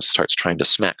over, and starts trying to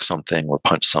smack something or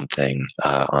punch something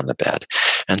on the bed.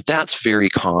 And that's very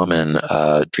common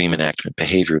dream enactment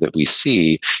behavior that we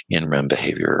see in REM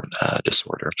behavior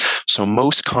disorder. So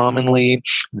most commonly,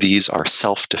 these are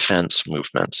self-defense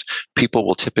movements. People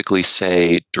will typically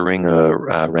say during a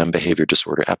REM behavior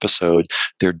disorder episode,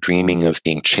 they're dreaming of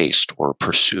being chased or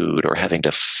pursued or having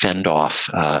to fend off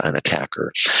an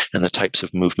attacker. And the types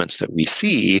of movements that we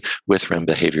see with REM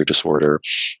behavior disorder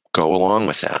go along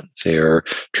with that. They're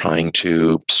trying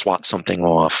to swat something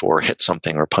off or hit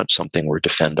something or punch something or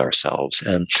defend ourselves.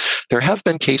 And there have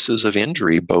been cases of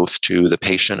injury both to the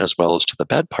patient as well as to the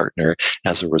bed partner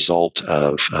as a result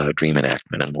of dream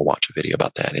enactment. And we'll watch a video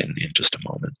about that in just a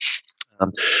moment.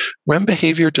 REM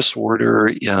behavior disorder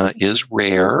is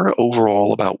rare.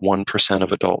 Overall, about 1%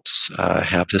 of adults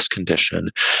have this condition.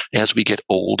 As we get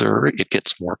older, it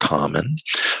gets more common.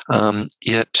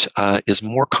 It is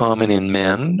more common in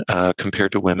men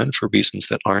compared to women for reasons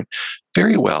that aren't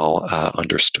very well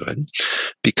understood.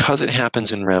 Because it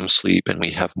happens in REM sleep and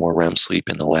we have more REM sleep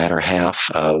in the latter half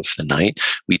of the night,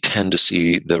 we tend to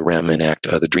see the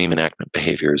the dream enactment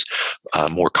behaviors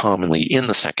more commonly in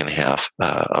the second half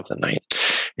of the night.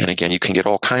 And again, you can get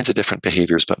all kinds of different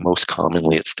behaviors, but most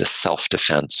commonly it's this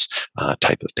self-defense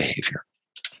type of behavior.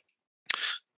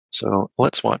 So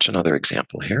let's watch another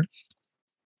example here.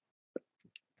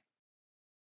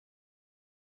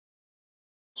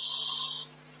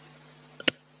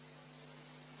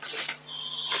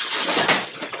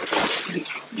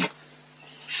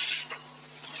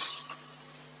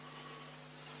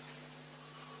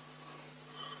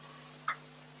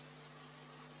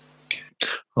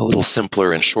 A little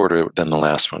simpler and shorter than the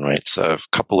last one, right? So a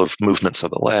couple of movements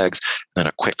of the legs, then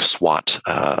a quick swat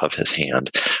of his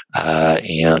hand.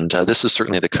 This is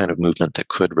certainly the kind of movement that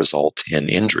could result in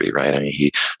injury, right? I mean,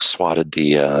 he swatted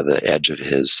the edge of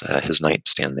his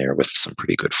nightstand there with some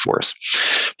pretty good force.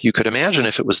 You could imagine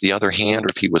if it was the other hand or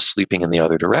if he was sleeping in the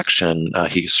other direction,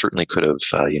 he certainly could have,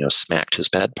 smacked his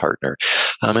bed partner.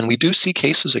 And we do see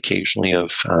cases occasionally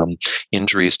of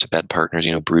injuries to bed partners,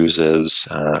 bruises,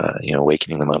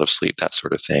 wakening them out of sleep, that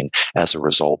sort of thing, as a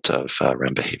result of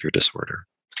REM behavior disorder.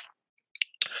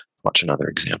 Watch another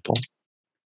example.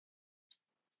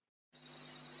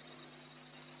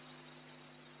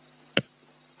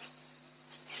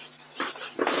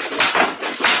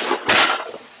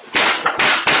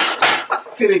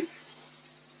 kidding.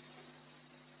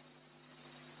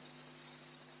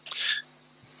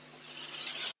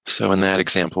 So in that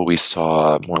example, we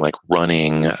saw more like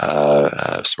running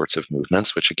sorts of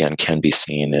movements, which again can be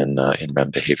seen in REM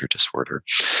behavior disorder.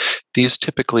 These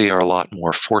typically are a lot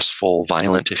more forceful,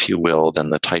 violent, if you will, than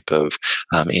the type of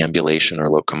ambulation or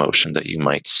locomotion that you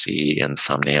might see in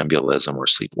somnambulism or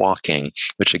sleepwalking,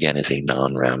 which again is a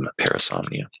non-REM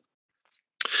parasomnia.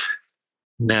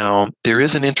 Now, there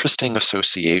is an interesting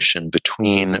association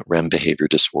between REM behavior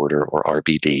disorder, or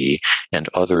RBD, and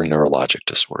other neurologic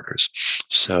disorders.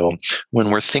 So when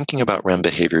we're thinking about REM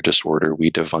behavior disorder, we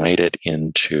divide it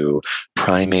into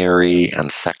primary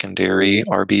and secondary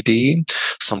RBD,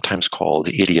 sometimes called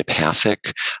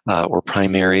idiopathic or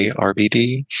primary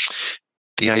RBD.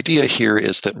 The idea here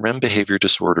is that REM behavior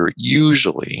disorder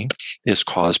usually is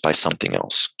caused by something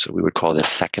else. So we would call this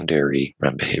secondary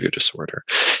REM behavior disorder.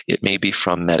 It may be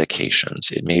from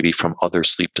medications. It may be from other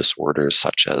sleep disorders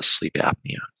such as sleep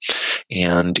apnea.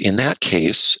 And in that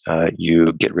case, you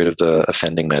get rid of the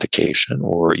offending medication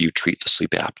or you treat the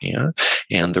sleep apnea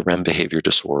and the REM behavior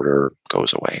disorder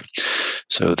goes away.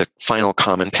 So the final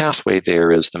common pathway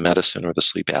there is the medicine or the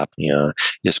sleep apnea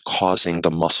is causing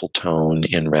the muscle tone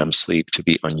in REM sleep to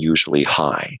be unusually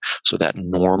high. So that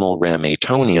normal REM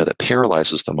atonia that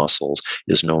paralyzes the muscles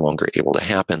is no longer able to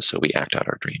happen, so we act out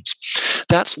our dreams.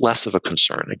 That's less of a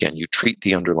concern. Again, you treat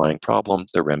the underlying problem,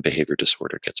 the REM behavior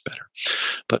disorder gets better.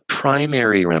 But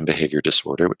primary REM behavior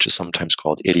disorder, which is sometimes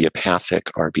called idiopathic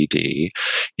RBD,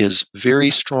 is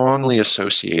very strongly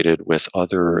associated with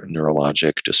other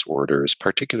neurologic disorders,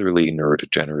 particularly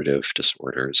neurodegenerative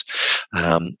disorders.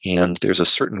 And there's a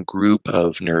certain group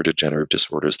of neurodegenerative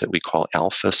disorders that we call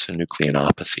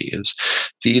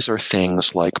alpha-synucleinopathies. These are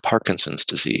things like Parkinson's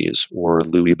disease or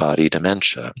Lewy body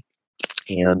dementia.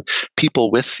 And people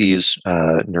with these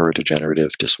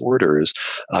neurodegenerative disorders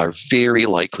are very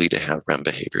likely to have REM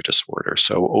behavior disorder.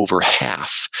 So over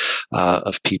half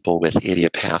of people with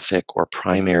idiopathic or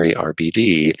primary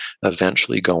RBD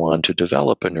eventually go on to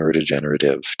develop a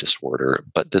neurodegenerative disorder,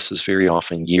 but this is very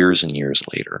often years and years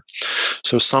later.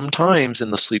 So sometimes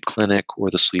in the sleep clinic or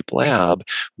the sleep lab,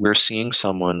 we're seeing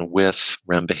someone with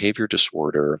REM behavior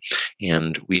disorder,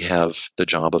 and we have the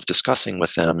job of discussing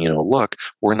with them, look,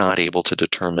 we're not able to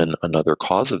determine another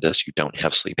cause of this. You don't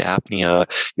have sleep apnea.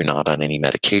 You're not on any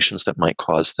medications that might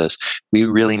cause this. We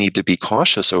really need to be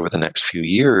cautious over the next few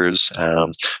years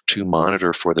to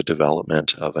monitor for the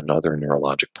development of another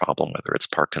neurologic problem, whether it's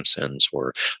Parkinson's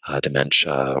or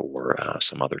dementia or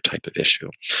some other type of issue.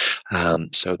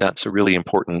 So that's a really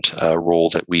important role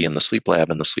that we in the sleep lab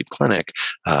and the sleep clinic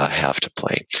have to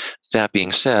play. That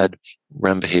being said,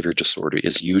 REM behavior disorder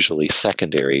is usually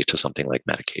secondary to something like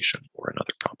medication or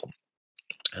another problem.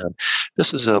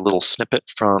 This is a little snippet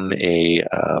from a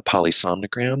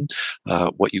polysomnogram.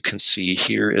 What you can see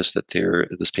here is that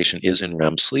this patient is in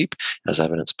REM sleep, as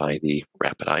evidenced by the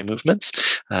rapid eye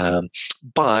movements.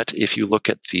 But if you look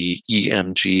at the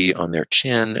EMG on their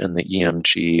chin and the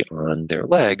EMG on their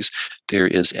legs, there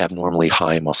is abnormally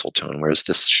high muscle tone, whereas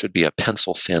this should be a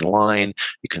pencil-thin line.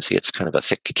 You can see it's kind of a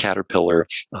thick caterpillar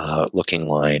looking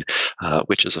line,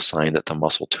 which is a sign that the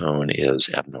muscle tone is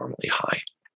abnormally high.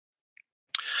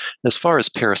 As far as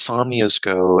parasomnias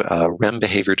go, REM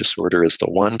behavior disorder is the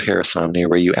one parasomnia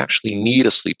where you actually need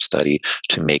a sleep study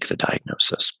to make the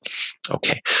diagnosis.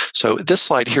 Okay, so this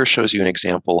slide here shows you an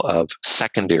example of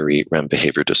secondary REM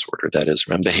behavior disorder, that is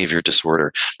REM behavior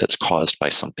disorder that's caused by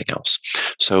something else.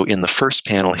 So in the first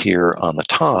panel here on the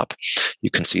top, you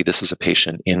can see this is a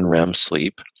patient in REM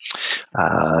sleep.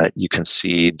 You can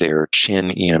see their chin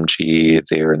EMG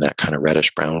there in that kind of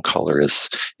reddish brown color is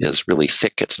really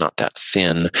thick. It's not that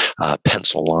thin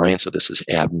pencil line. So this is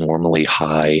abnormally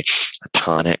high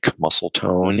tonic muscle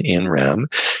tone in REM.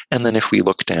 And then if we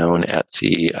look down at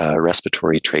the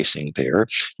respiratory tracing there,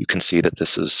 you can see that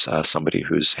this is somebody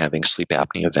who's having sleep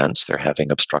apnea events. They're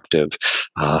having obstructive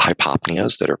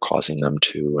hypopneas that are causing them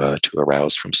to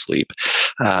arouse from sleep.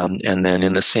 And then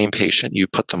in the same patient, you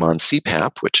put them on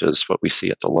CPAP, which is what we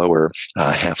see at the lower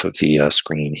half of the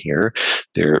screen here.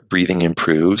 Their breathing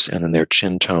improves, and then their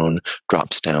chin tone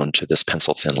drops down to this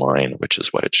pencil-thin line, which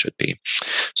is what it should be.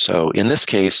 So in this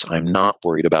case, I'm not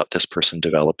worried about this person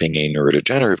developing a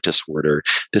neurodegenerative disorder.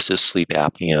 This is sleep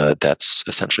apnea that's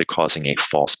essentially causing a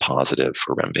false positive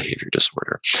for REM behavior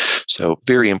disorder. So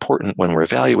very important when we're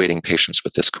evaluating patients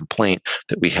with this complaint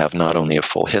that we have not only a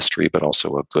full history, but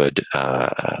also a good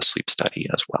sleep study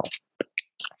as well.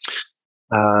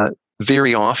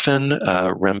 Very often,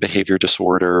 REM behavior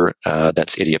disorder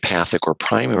that's idiopathic or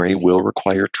primary will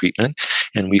require treatment,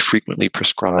 and we frequently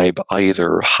prescribe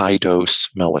either high-dose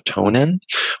melatonin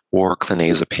or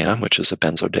clonazepam, which is a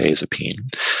benzodiazepine.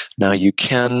 Now, you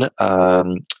can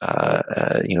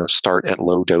start at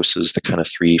low doses, the kind of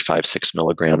 3, 5, 6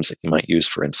 milligrams that you might use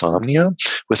for insomnia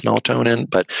with melatonin,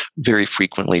 but very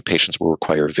frequently patients will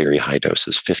require very high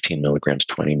doses, 15 milligrams,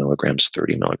 20 milligrams,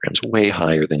 30 milligrams, way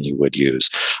higher than you would use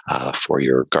for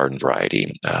your garden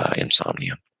variety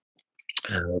insomnia.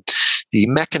 The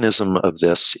mechanism of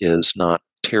this is not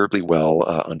terribly well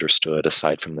understood,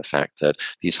 aside from the fact that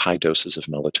these high doses of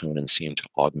melatonin seem to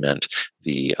augment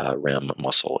the REM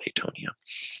muscle atonia.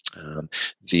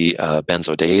 The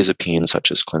benzodiazepines,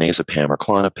 such as clonazepam or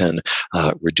Klonopin,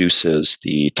 reduces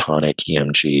the tonic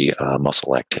EMG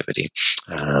muscle activity.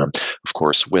 Of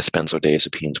course, with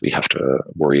benzodiazepines, we have to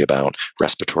worry about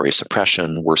respiratory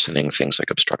suppression, worsening things like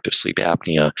obstructive sleep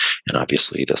apnea, and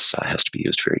obviously this has to be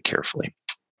used very carefully.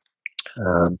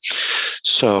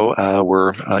 So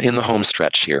we're in the home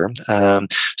stretch here.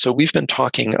 So we've been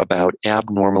talking about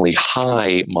abnormally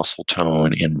high muscle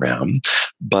tone in REM,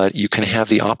 but you can have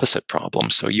the opposite problem.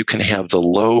 So you can have the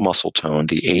low muscle tone,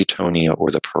 the atonia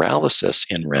or the paralysis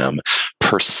in REM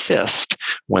persist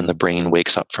when the brain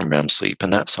wakes up from REM sleep,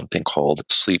 and that's something called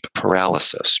sleep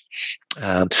paralysis.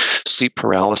 Sleep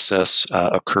paralysis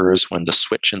occurs when the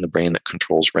switch in the brain that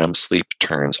controls REM sleep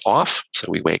turns off, so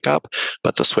we wake up,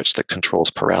 but the switch that controls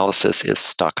paralysis is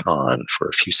stuck on for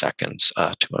a few seconds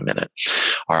to a minute.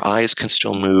 Our eyes can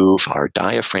still move, our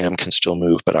diaphragm can still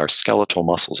move, but our skeletal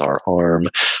muscles, our arm,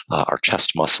 our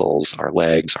chest muscles, our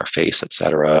legs, our face,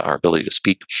 etc., our ability to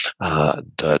speak,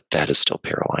 that is still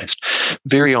paralyzed.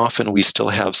 Very often we still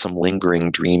have some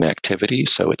lingering dream activity,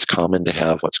 so it's common to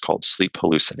have what's called sleep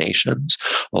hallucinations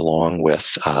along with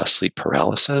sleep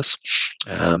paralysis.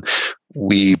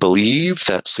 We believe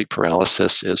that sleep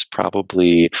paralysis is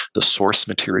probably the source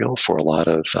material for a lot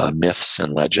of myths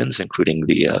and legends, including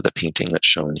the painting that's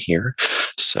shown here.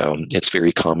 So it's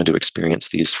very common to experience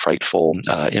these frightful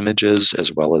images,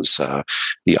 as well as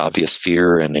the obvious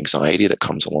fear and anxiety that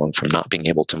comes along from not being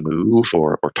able to move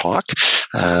or talk.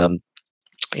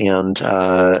 And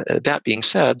that being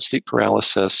said, sleep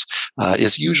paralysis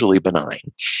is usually benign.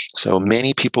 So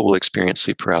many people will experience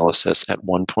sleep paralysis at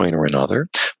one point or another,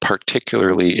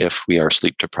 particularly if we are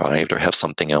sleep deprived or have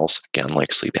something else, again,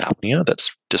 like sleep apnea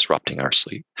that's disrupting our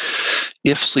sleep.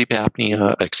 If sleep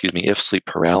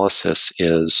paralysis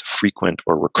is frequent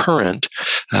or recurrent,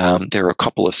 there are a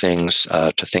couple of things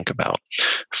to think about.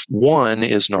 One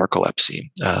is narcolepsy.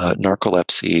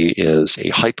 Narcolepsy is a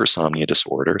hypersomnia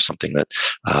disorder, something that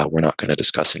we're not going to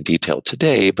discuss in detail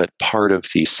today, but part of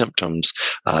the symptoms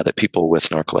that people with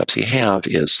narcolepsy have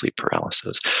is sleep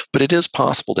paralysis. But it is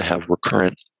possible to have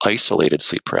recurrent isolated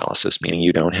sleep paralysis, meaning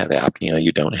you don't have apnea,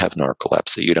 you don't have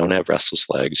narcolepsy, you don't have restless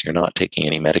legs, you're not taking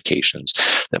any medications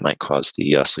that might cause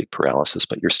the sleep paralysis,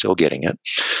 but you're still getting it.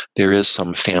 There is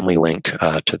some family link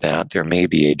to that. There may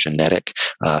be a genetic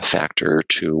factor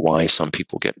to why some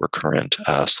people get recurrent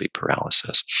sleep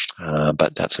paralysis,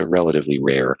 but that's a relatively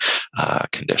rare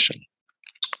condition.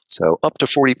 So up to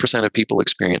 40% of people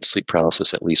experience sleep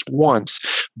paralysis at least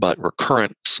once, but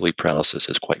recurrent sleep paralysis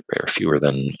is quite rare, fewer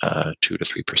than 2 to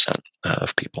 3%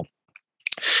 of people.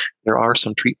 There are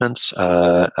some treatments,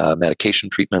 medication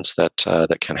treatments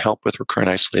that can help with recurrent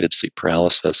isolated sleep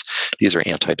paralysis. These are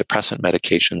antidepressant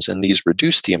medications, and these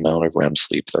reduce the amount of REM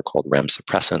sleep. They're called REM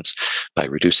suppressants. By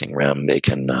reducing REM, they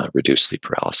can reduce sleep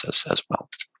paralysis as well.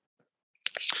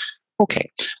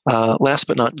 Okay, last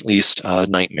but not least,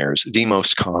 nightmares, the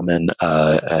most common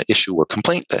issue or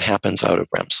complaint that happens out of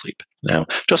REM sleep. Now,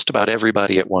 just about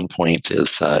everybody at one point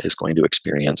is going to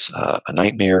experience a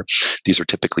nightmare. These are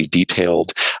typically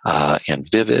detailed and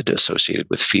vivid, associated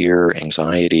with fear,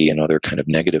 anxiety, and other kind of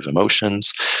negative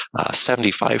emotions.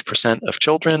 75% of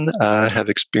children have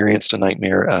experienced a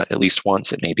nightmare at least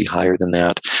once. It may be higher than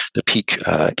that. The peak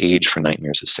age for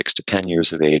nightmares is 6 to 10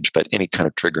 years of age, but any kind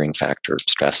of triggering factor,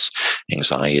 stress,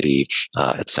 anxiety,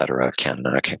 etc., can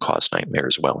cause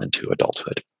nightmares well into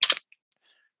adulthood.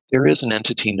 There is an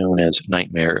entity known as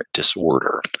nightmare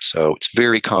disorder. So it's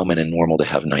very common and normal to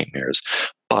have nightmares.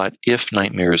 But if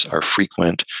nightmares are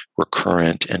frequent,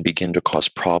 recurrent, and begin to cause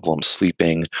problems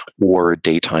sleeping or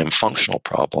daytime functional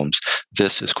problems,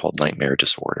 this is called nightmare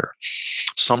disorder.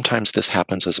 Sometimes this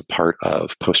happens as a part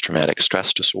of post-traumatic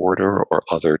stress disorder or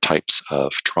other types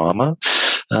of trauma.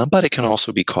 but it can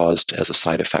also be caused as a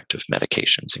side effect of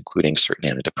medications, including certain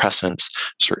antidepressants,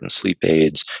 certain sleep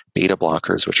aids, beta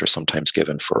blockers, which are sometimes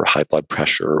given for high blood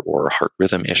pressure or heart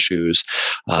rhythm issues,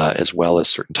 as well as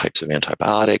certain types of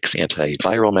antibiotics,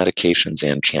 antiviral medications,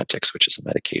 and Chantix, which is a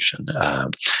medication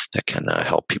that can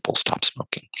help people stop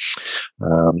smoking.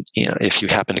 If you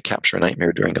happen to capture a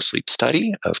nightmare during a sleep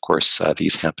study, of course,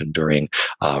 these happen during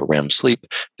REM sleep.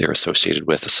 They're associated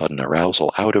with a sudden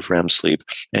arousal out of REM sleep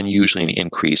and usually an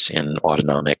increase in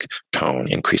autonomic tone,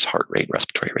 increased heart rate,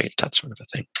 respiratory rate, that sort of a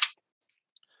thing.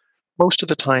 Most of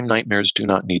the time, nightmares do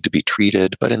not need to be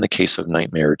treated, but in the case of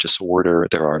nightmare disorder,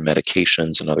 there are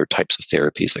medications and other types of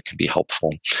therapies that can be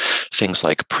helpful. Things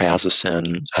like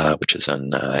prazosin, which is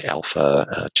an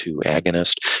alpha-2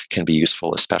 agonist, can be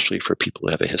useful, especially for people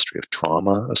who have a history of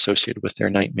trauma associated with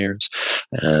their nightmares.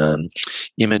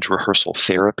 Image rehearsal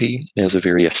therapy is a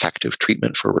very effective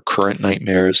treatment for recurrent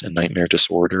nightmares and nightmare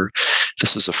disorder.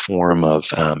 This is a form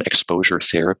of exposure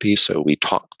therapy, so we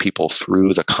talk people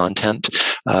through the content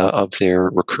of their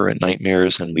recurrent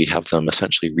nightmares, and we have them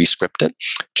essentially re-script it,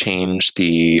 change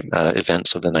the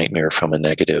events of the nightmare from a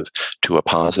negative to a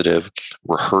positive,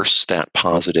 rehearse that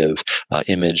positive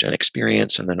image and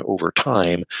experience, and then over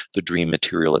time, the dream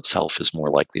material itself is more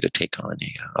likely to take on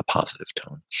a positive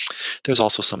tone. There's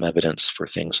also some evidence for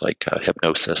things like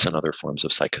hypnosis and other forms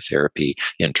of psychotherapy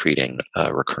in treating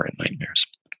recurrent nightmares.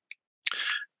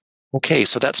 Okay,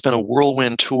 so that's been a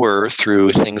whirlwind tour through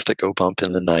things that go bump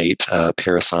in the night,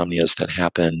 parasomnias that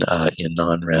happen in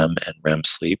non-REM and REM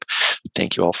sleep.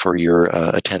 Thank you all for your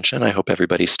attention. I hope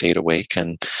everybody stayed awake,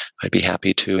 and I'd be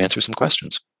happy to answer some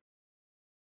questions.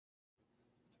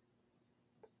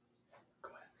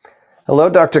 Hello,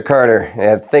 Dr.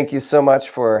 Carter. Thank you so much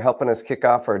for helping us kick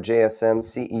off our JSM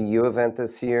CEU event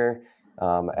this year.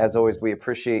 As always, we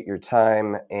appreciate your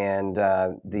time and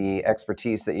the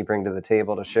expertise that you bring to the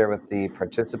table to share with the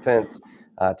participants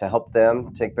to help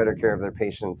them take better care of their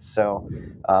patients. So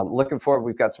looking forward,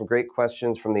 we've got some great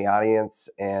questions from the audience,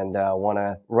 and want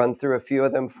to run through a few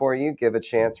of them for you, give a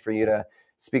chance for you to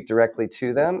speak directly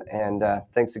to them. And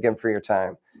thanks again for your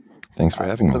time. Thanks for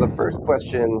having me. So the first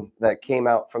question that came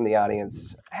out from the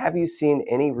audience, have you seen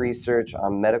any research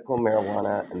on medical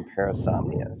marijuana and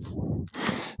parasomnias?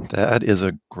 That is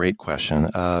a great question.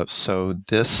 So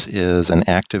this is an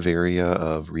active area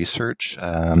of research.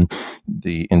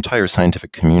 The entire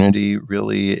scientific community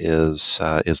really is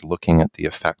looking at the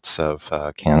effects of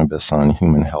cannabis on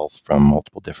human health from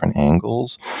multiple different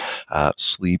angles.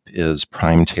 Sleep is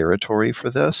prime territory for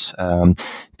this.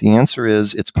 The answer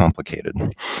is it's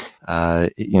complicated.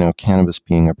 Cannabis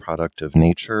being a product of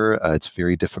nature, it's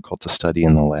very difficult to study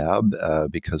in the lab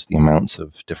because the amounts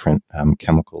of different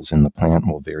chemicals in the plant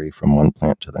will vary from one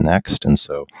plant to the next. And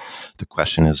so the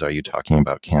question is, are you talking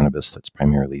about cannabis that's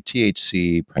primarily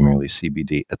THC, primarily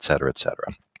CBD, et cetera, et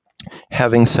cetera?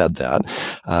 Having said that,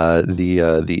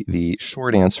 the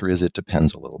short answer is it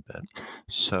depends a little bit.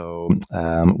 So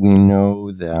we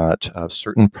know that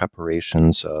certain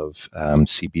preparations of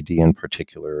CBD in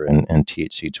particular and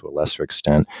THC to a lesser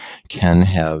extent can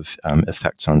have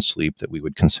effects on sleep that we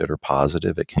would consider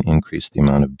positive. It can increase the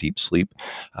amount of deep sleep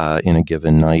in a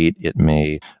given night. It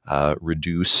may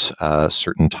reduce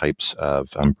certain types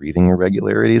of breathing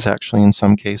irregularities, actually, in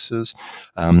some cases.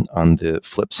 On the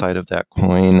flip side of that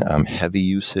coin, heavy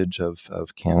usage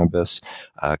of cannabis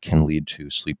can lead to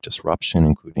sleep disruption,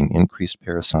 including increased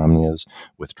parasomnias.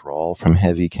 Withdrawal from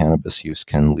heavy cannabis use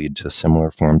can lead to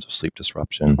similar forms of sleep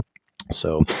disruption.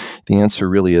 So the answer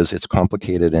really is it's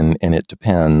complicated and it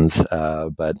depends,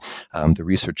 but the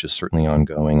research is certainly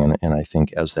ongoing, and I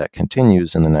think as that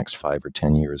continues in the next 5 or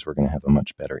 10 years, we're going to have a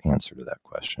much better answer to that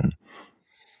question.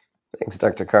 Thanks,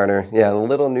 Dr. Carter. Yeah, a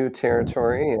little new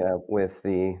territory with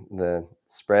the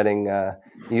spreading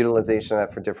utilization of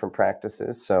that for different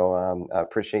practices. So I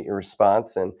appreciate your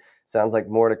response, and sounds like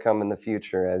more to come in the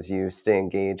future as you stay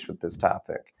engaged with this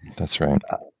topic. That's right.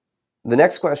 The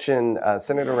next question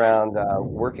centered around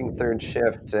working third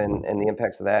shift and the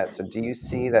impacts of that. So do you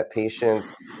see that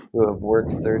patients who have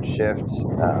worked third shift,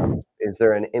 is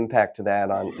there an impact to that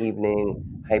on evening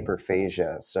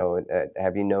hyperphagia? So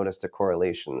have you noticed a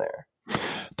correlation there?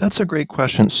 That's a great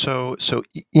question. So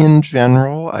in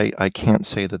general, I can't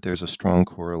say that there's a strong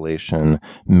correlation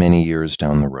many years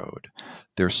down the road.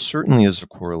 There certainly is a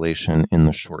correlation in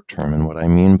the short term. And what I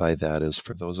mean by that is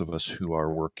for those of us who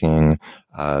are working,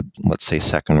 let's say,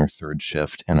 second or third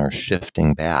shift and are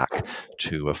shifting back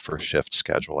to a first shift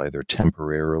schedule, either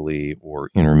temporarily or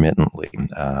intermittently.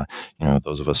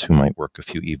 Those of us who might work a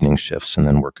few evening shifts and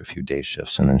then work a few day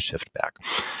shifts and then shift back.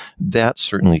 That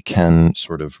certainly can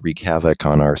sort of wreak havoc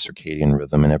on our circadian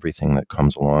rhythm and everything that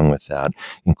comes along with that,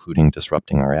 including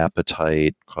disrupting our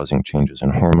appetite, causing changes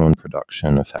in hormone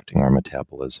production, affecting our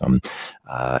metabolism,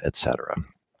 etc.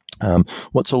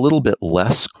 What's a little bit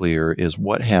less clear is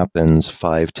what happens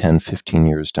 5, 10, 15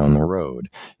 years down the road.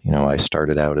 I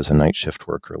started out as a night shift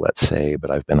worker, let's say, but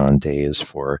I've been on days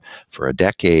for a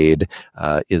decade.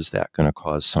 Is that going to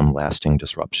cause some lasting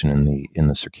disruption in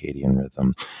the circadian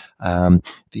rhythm?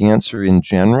 The answer in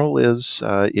general is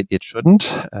it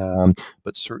shouldn't,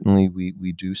 but certainly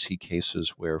we do see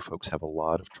cases where folks have a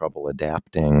lot of trouble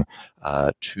adapting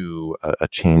to a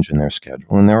change in their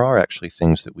schedule. And there are actually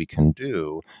things that we can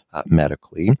do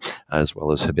medically as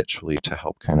well as habitually to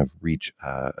help kind of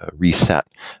reset,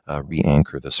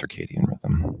 re-anchor the circadian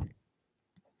rhythm.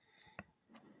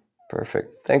 Perfect.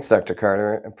 Thanks, Dr.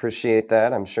 Carter. Appreciate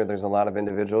that. I'm sure there's a lot of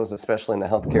individuals, especially in the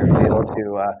healthcare field,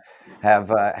 who have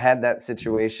had that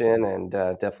situation, and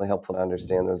definitely helpful to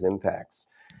understand those impacts.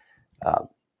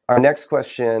 Our next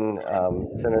question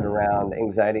centered around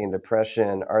anxiety and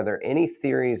depression. Are there any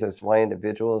theories as to why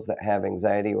individuals that have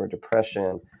anxiety or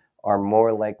depression are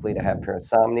more likely to have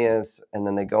parasomnias? And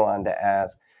then they go on to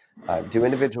ask, do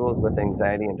individuals with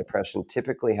anxiety and depression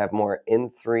typically have more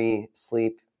N3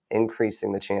 sleep,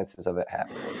 increasing the chances of it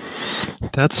happening?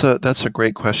 That's a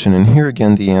great question, and here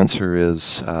again the answer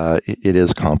is it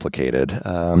is complicated.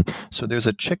 So there's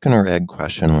a chicken or egg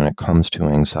question when it comes to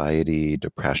anxiety,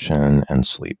 depression, and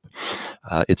sleep.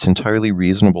 It's entirely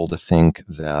reasonable to think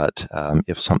that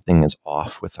if something is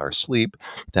off with our sleep,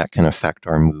 that can affect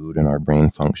our mood and our brain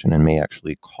function and may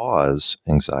actually cause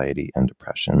anxiety and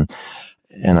depression.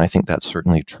 And I think that's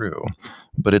certainly true.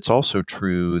 But it's also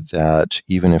true that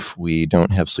even if we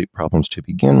don't have sleep problems to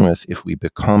begin with, if we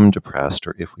become depressed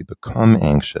or if we become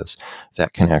anxious,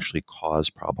 that can actually cause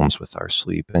problems with our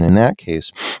sleep. And in that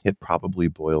case, it probably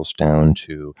boils down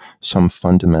to some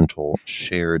fundamental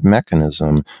shared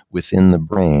mechanism within the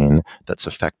brain that's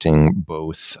affecting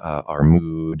both our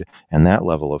mood and that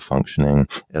level of functioning,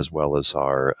 as well as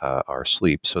our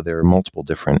sleep. So there are multiple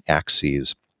different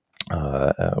axes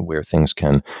where things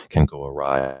can go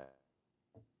awry.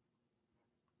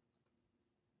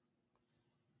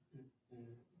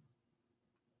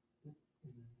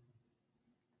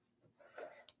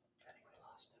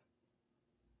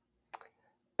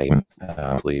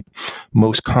 Sleep.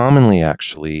 Most commonly,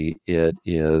 actually, it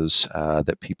is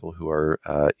that people who are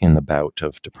in the bout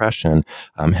of depression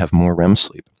have more REM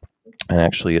sleep. And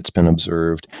actually, it's been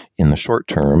observed in the short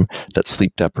term that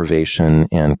sleep deprivation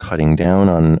and cutting down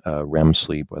on REM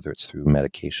sleep, whether it's through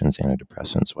medications,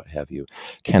 antidepressants, what have you,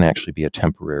 can actually be a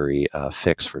temporary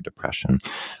fix for depression.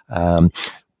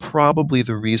 Probably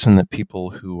the reason that people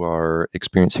who are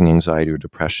experiencing anxiety or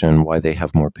depression, why they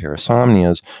have more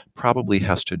parasomnias, probably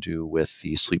has to do with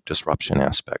the sleep disruption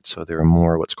aspect. So there are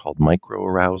more what's called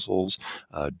microarousals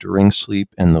during sleep,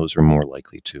 and those are more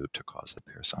likely to cause the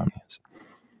parasomnias.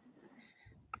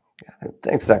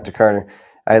 Thanks, Dr. Carter.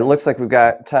 It looks like we've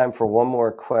got time for one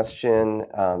more question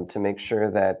to make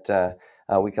sure that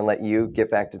we can let you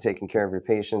get back to taking care of your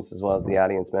patients as well as the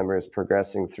audience members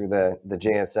progressing through the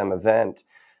JSM event.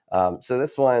 So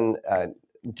this one,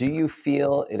 do you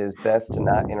feel it is best to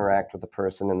not interact with a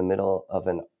person in the middle of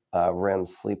an REM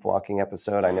sleepwalking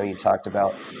episode? I know you talked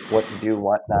about what to do,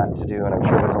 what not to do, and I'm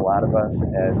sure there's a lot of us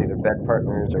as either bed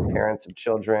partners or parents of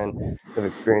children who have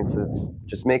experienced this,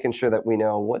 just making sure that we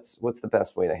know what's the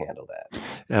best way to handle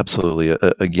that. Absolutely.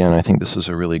 Again, I think this is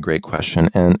a really great question,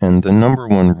 and the number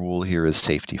one rule here is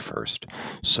safety first.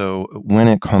 So when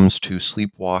it comes to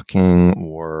sleepwalking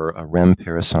or a REM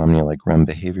parasomnia like REM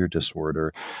behavior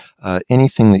disorder,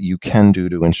 anything that you can do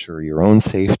to ensure your own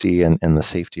safety and the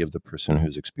safety of the person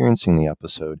who's experiencing the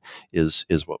episode is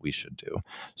what we should do.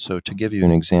 So to give you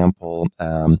an example,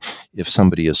 if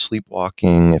somebody is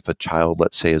sleepwalking, if a child,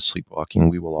 let's say, is sleepwalking,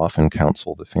 we will often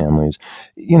counsel the families,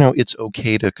 it's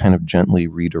okay to kind of gently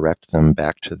redirect them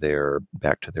back to their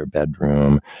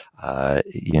bedroom.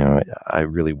 I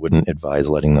really wouldn't advise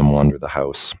letting them wander the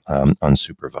house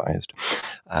unsupervised.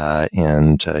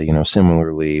 And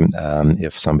similarly,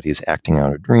 if somebody's acting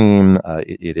out a dream,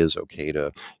 it is okay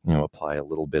to apply a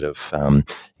little bit of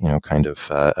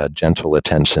a gentle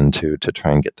attention to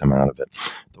try and get them out of it.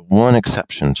 The one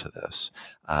exception to this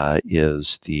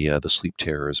is the sleep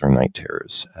terrors or night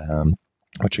terrors.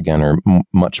 which again are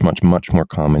much more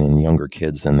common in younger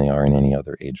kids than they are in any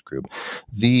other age group.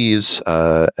 These,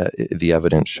 the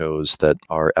evidence shows that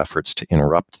our efforts to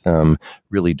interrupt them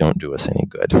really don't do us any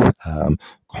good.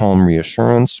 Calm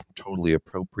reassurance, totally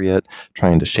appropriate.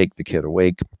 Trying to shake the kid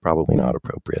awake, probably not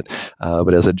appropriate.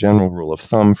 But as a general rule of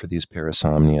thumb for these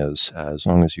parasomnias, as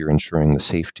long as you're ensuring the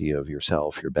safety of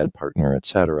yourself, your bed partner,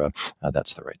 etc.,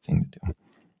 that's the right thing to do.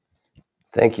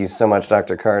 Thank you so much,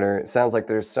 Dr. Carter. It sounds like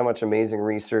there's so much amazing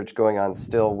research going on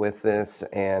still with this,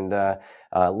 and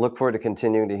look forward to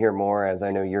continuing to hear more, as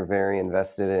I know you're very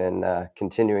invested in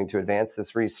continuing to advance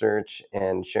this research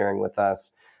and sharing with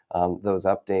us those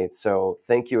updates. So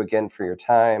thank you again for your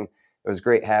time. It was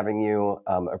great having you.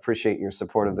 Appreciate your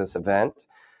support of this event.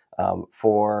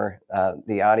 For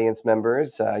the audience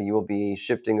members, you will be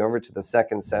shifting over to the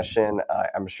second session.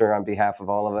 I'm sure on behalf of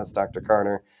all of us, Dr.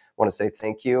 Carter, want to say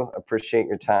thank you, appreciate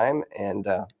your time, and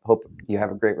hope you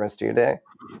have a great rest of your day.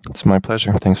 It's my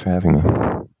pleasure. Thanks for having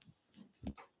me.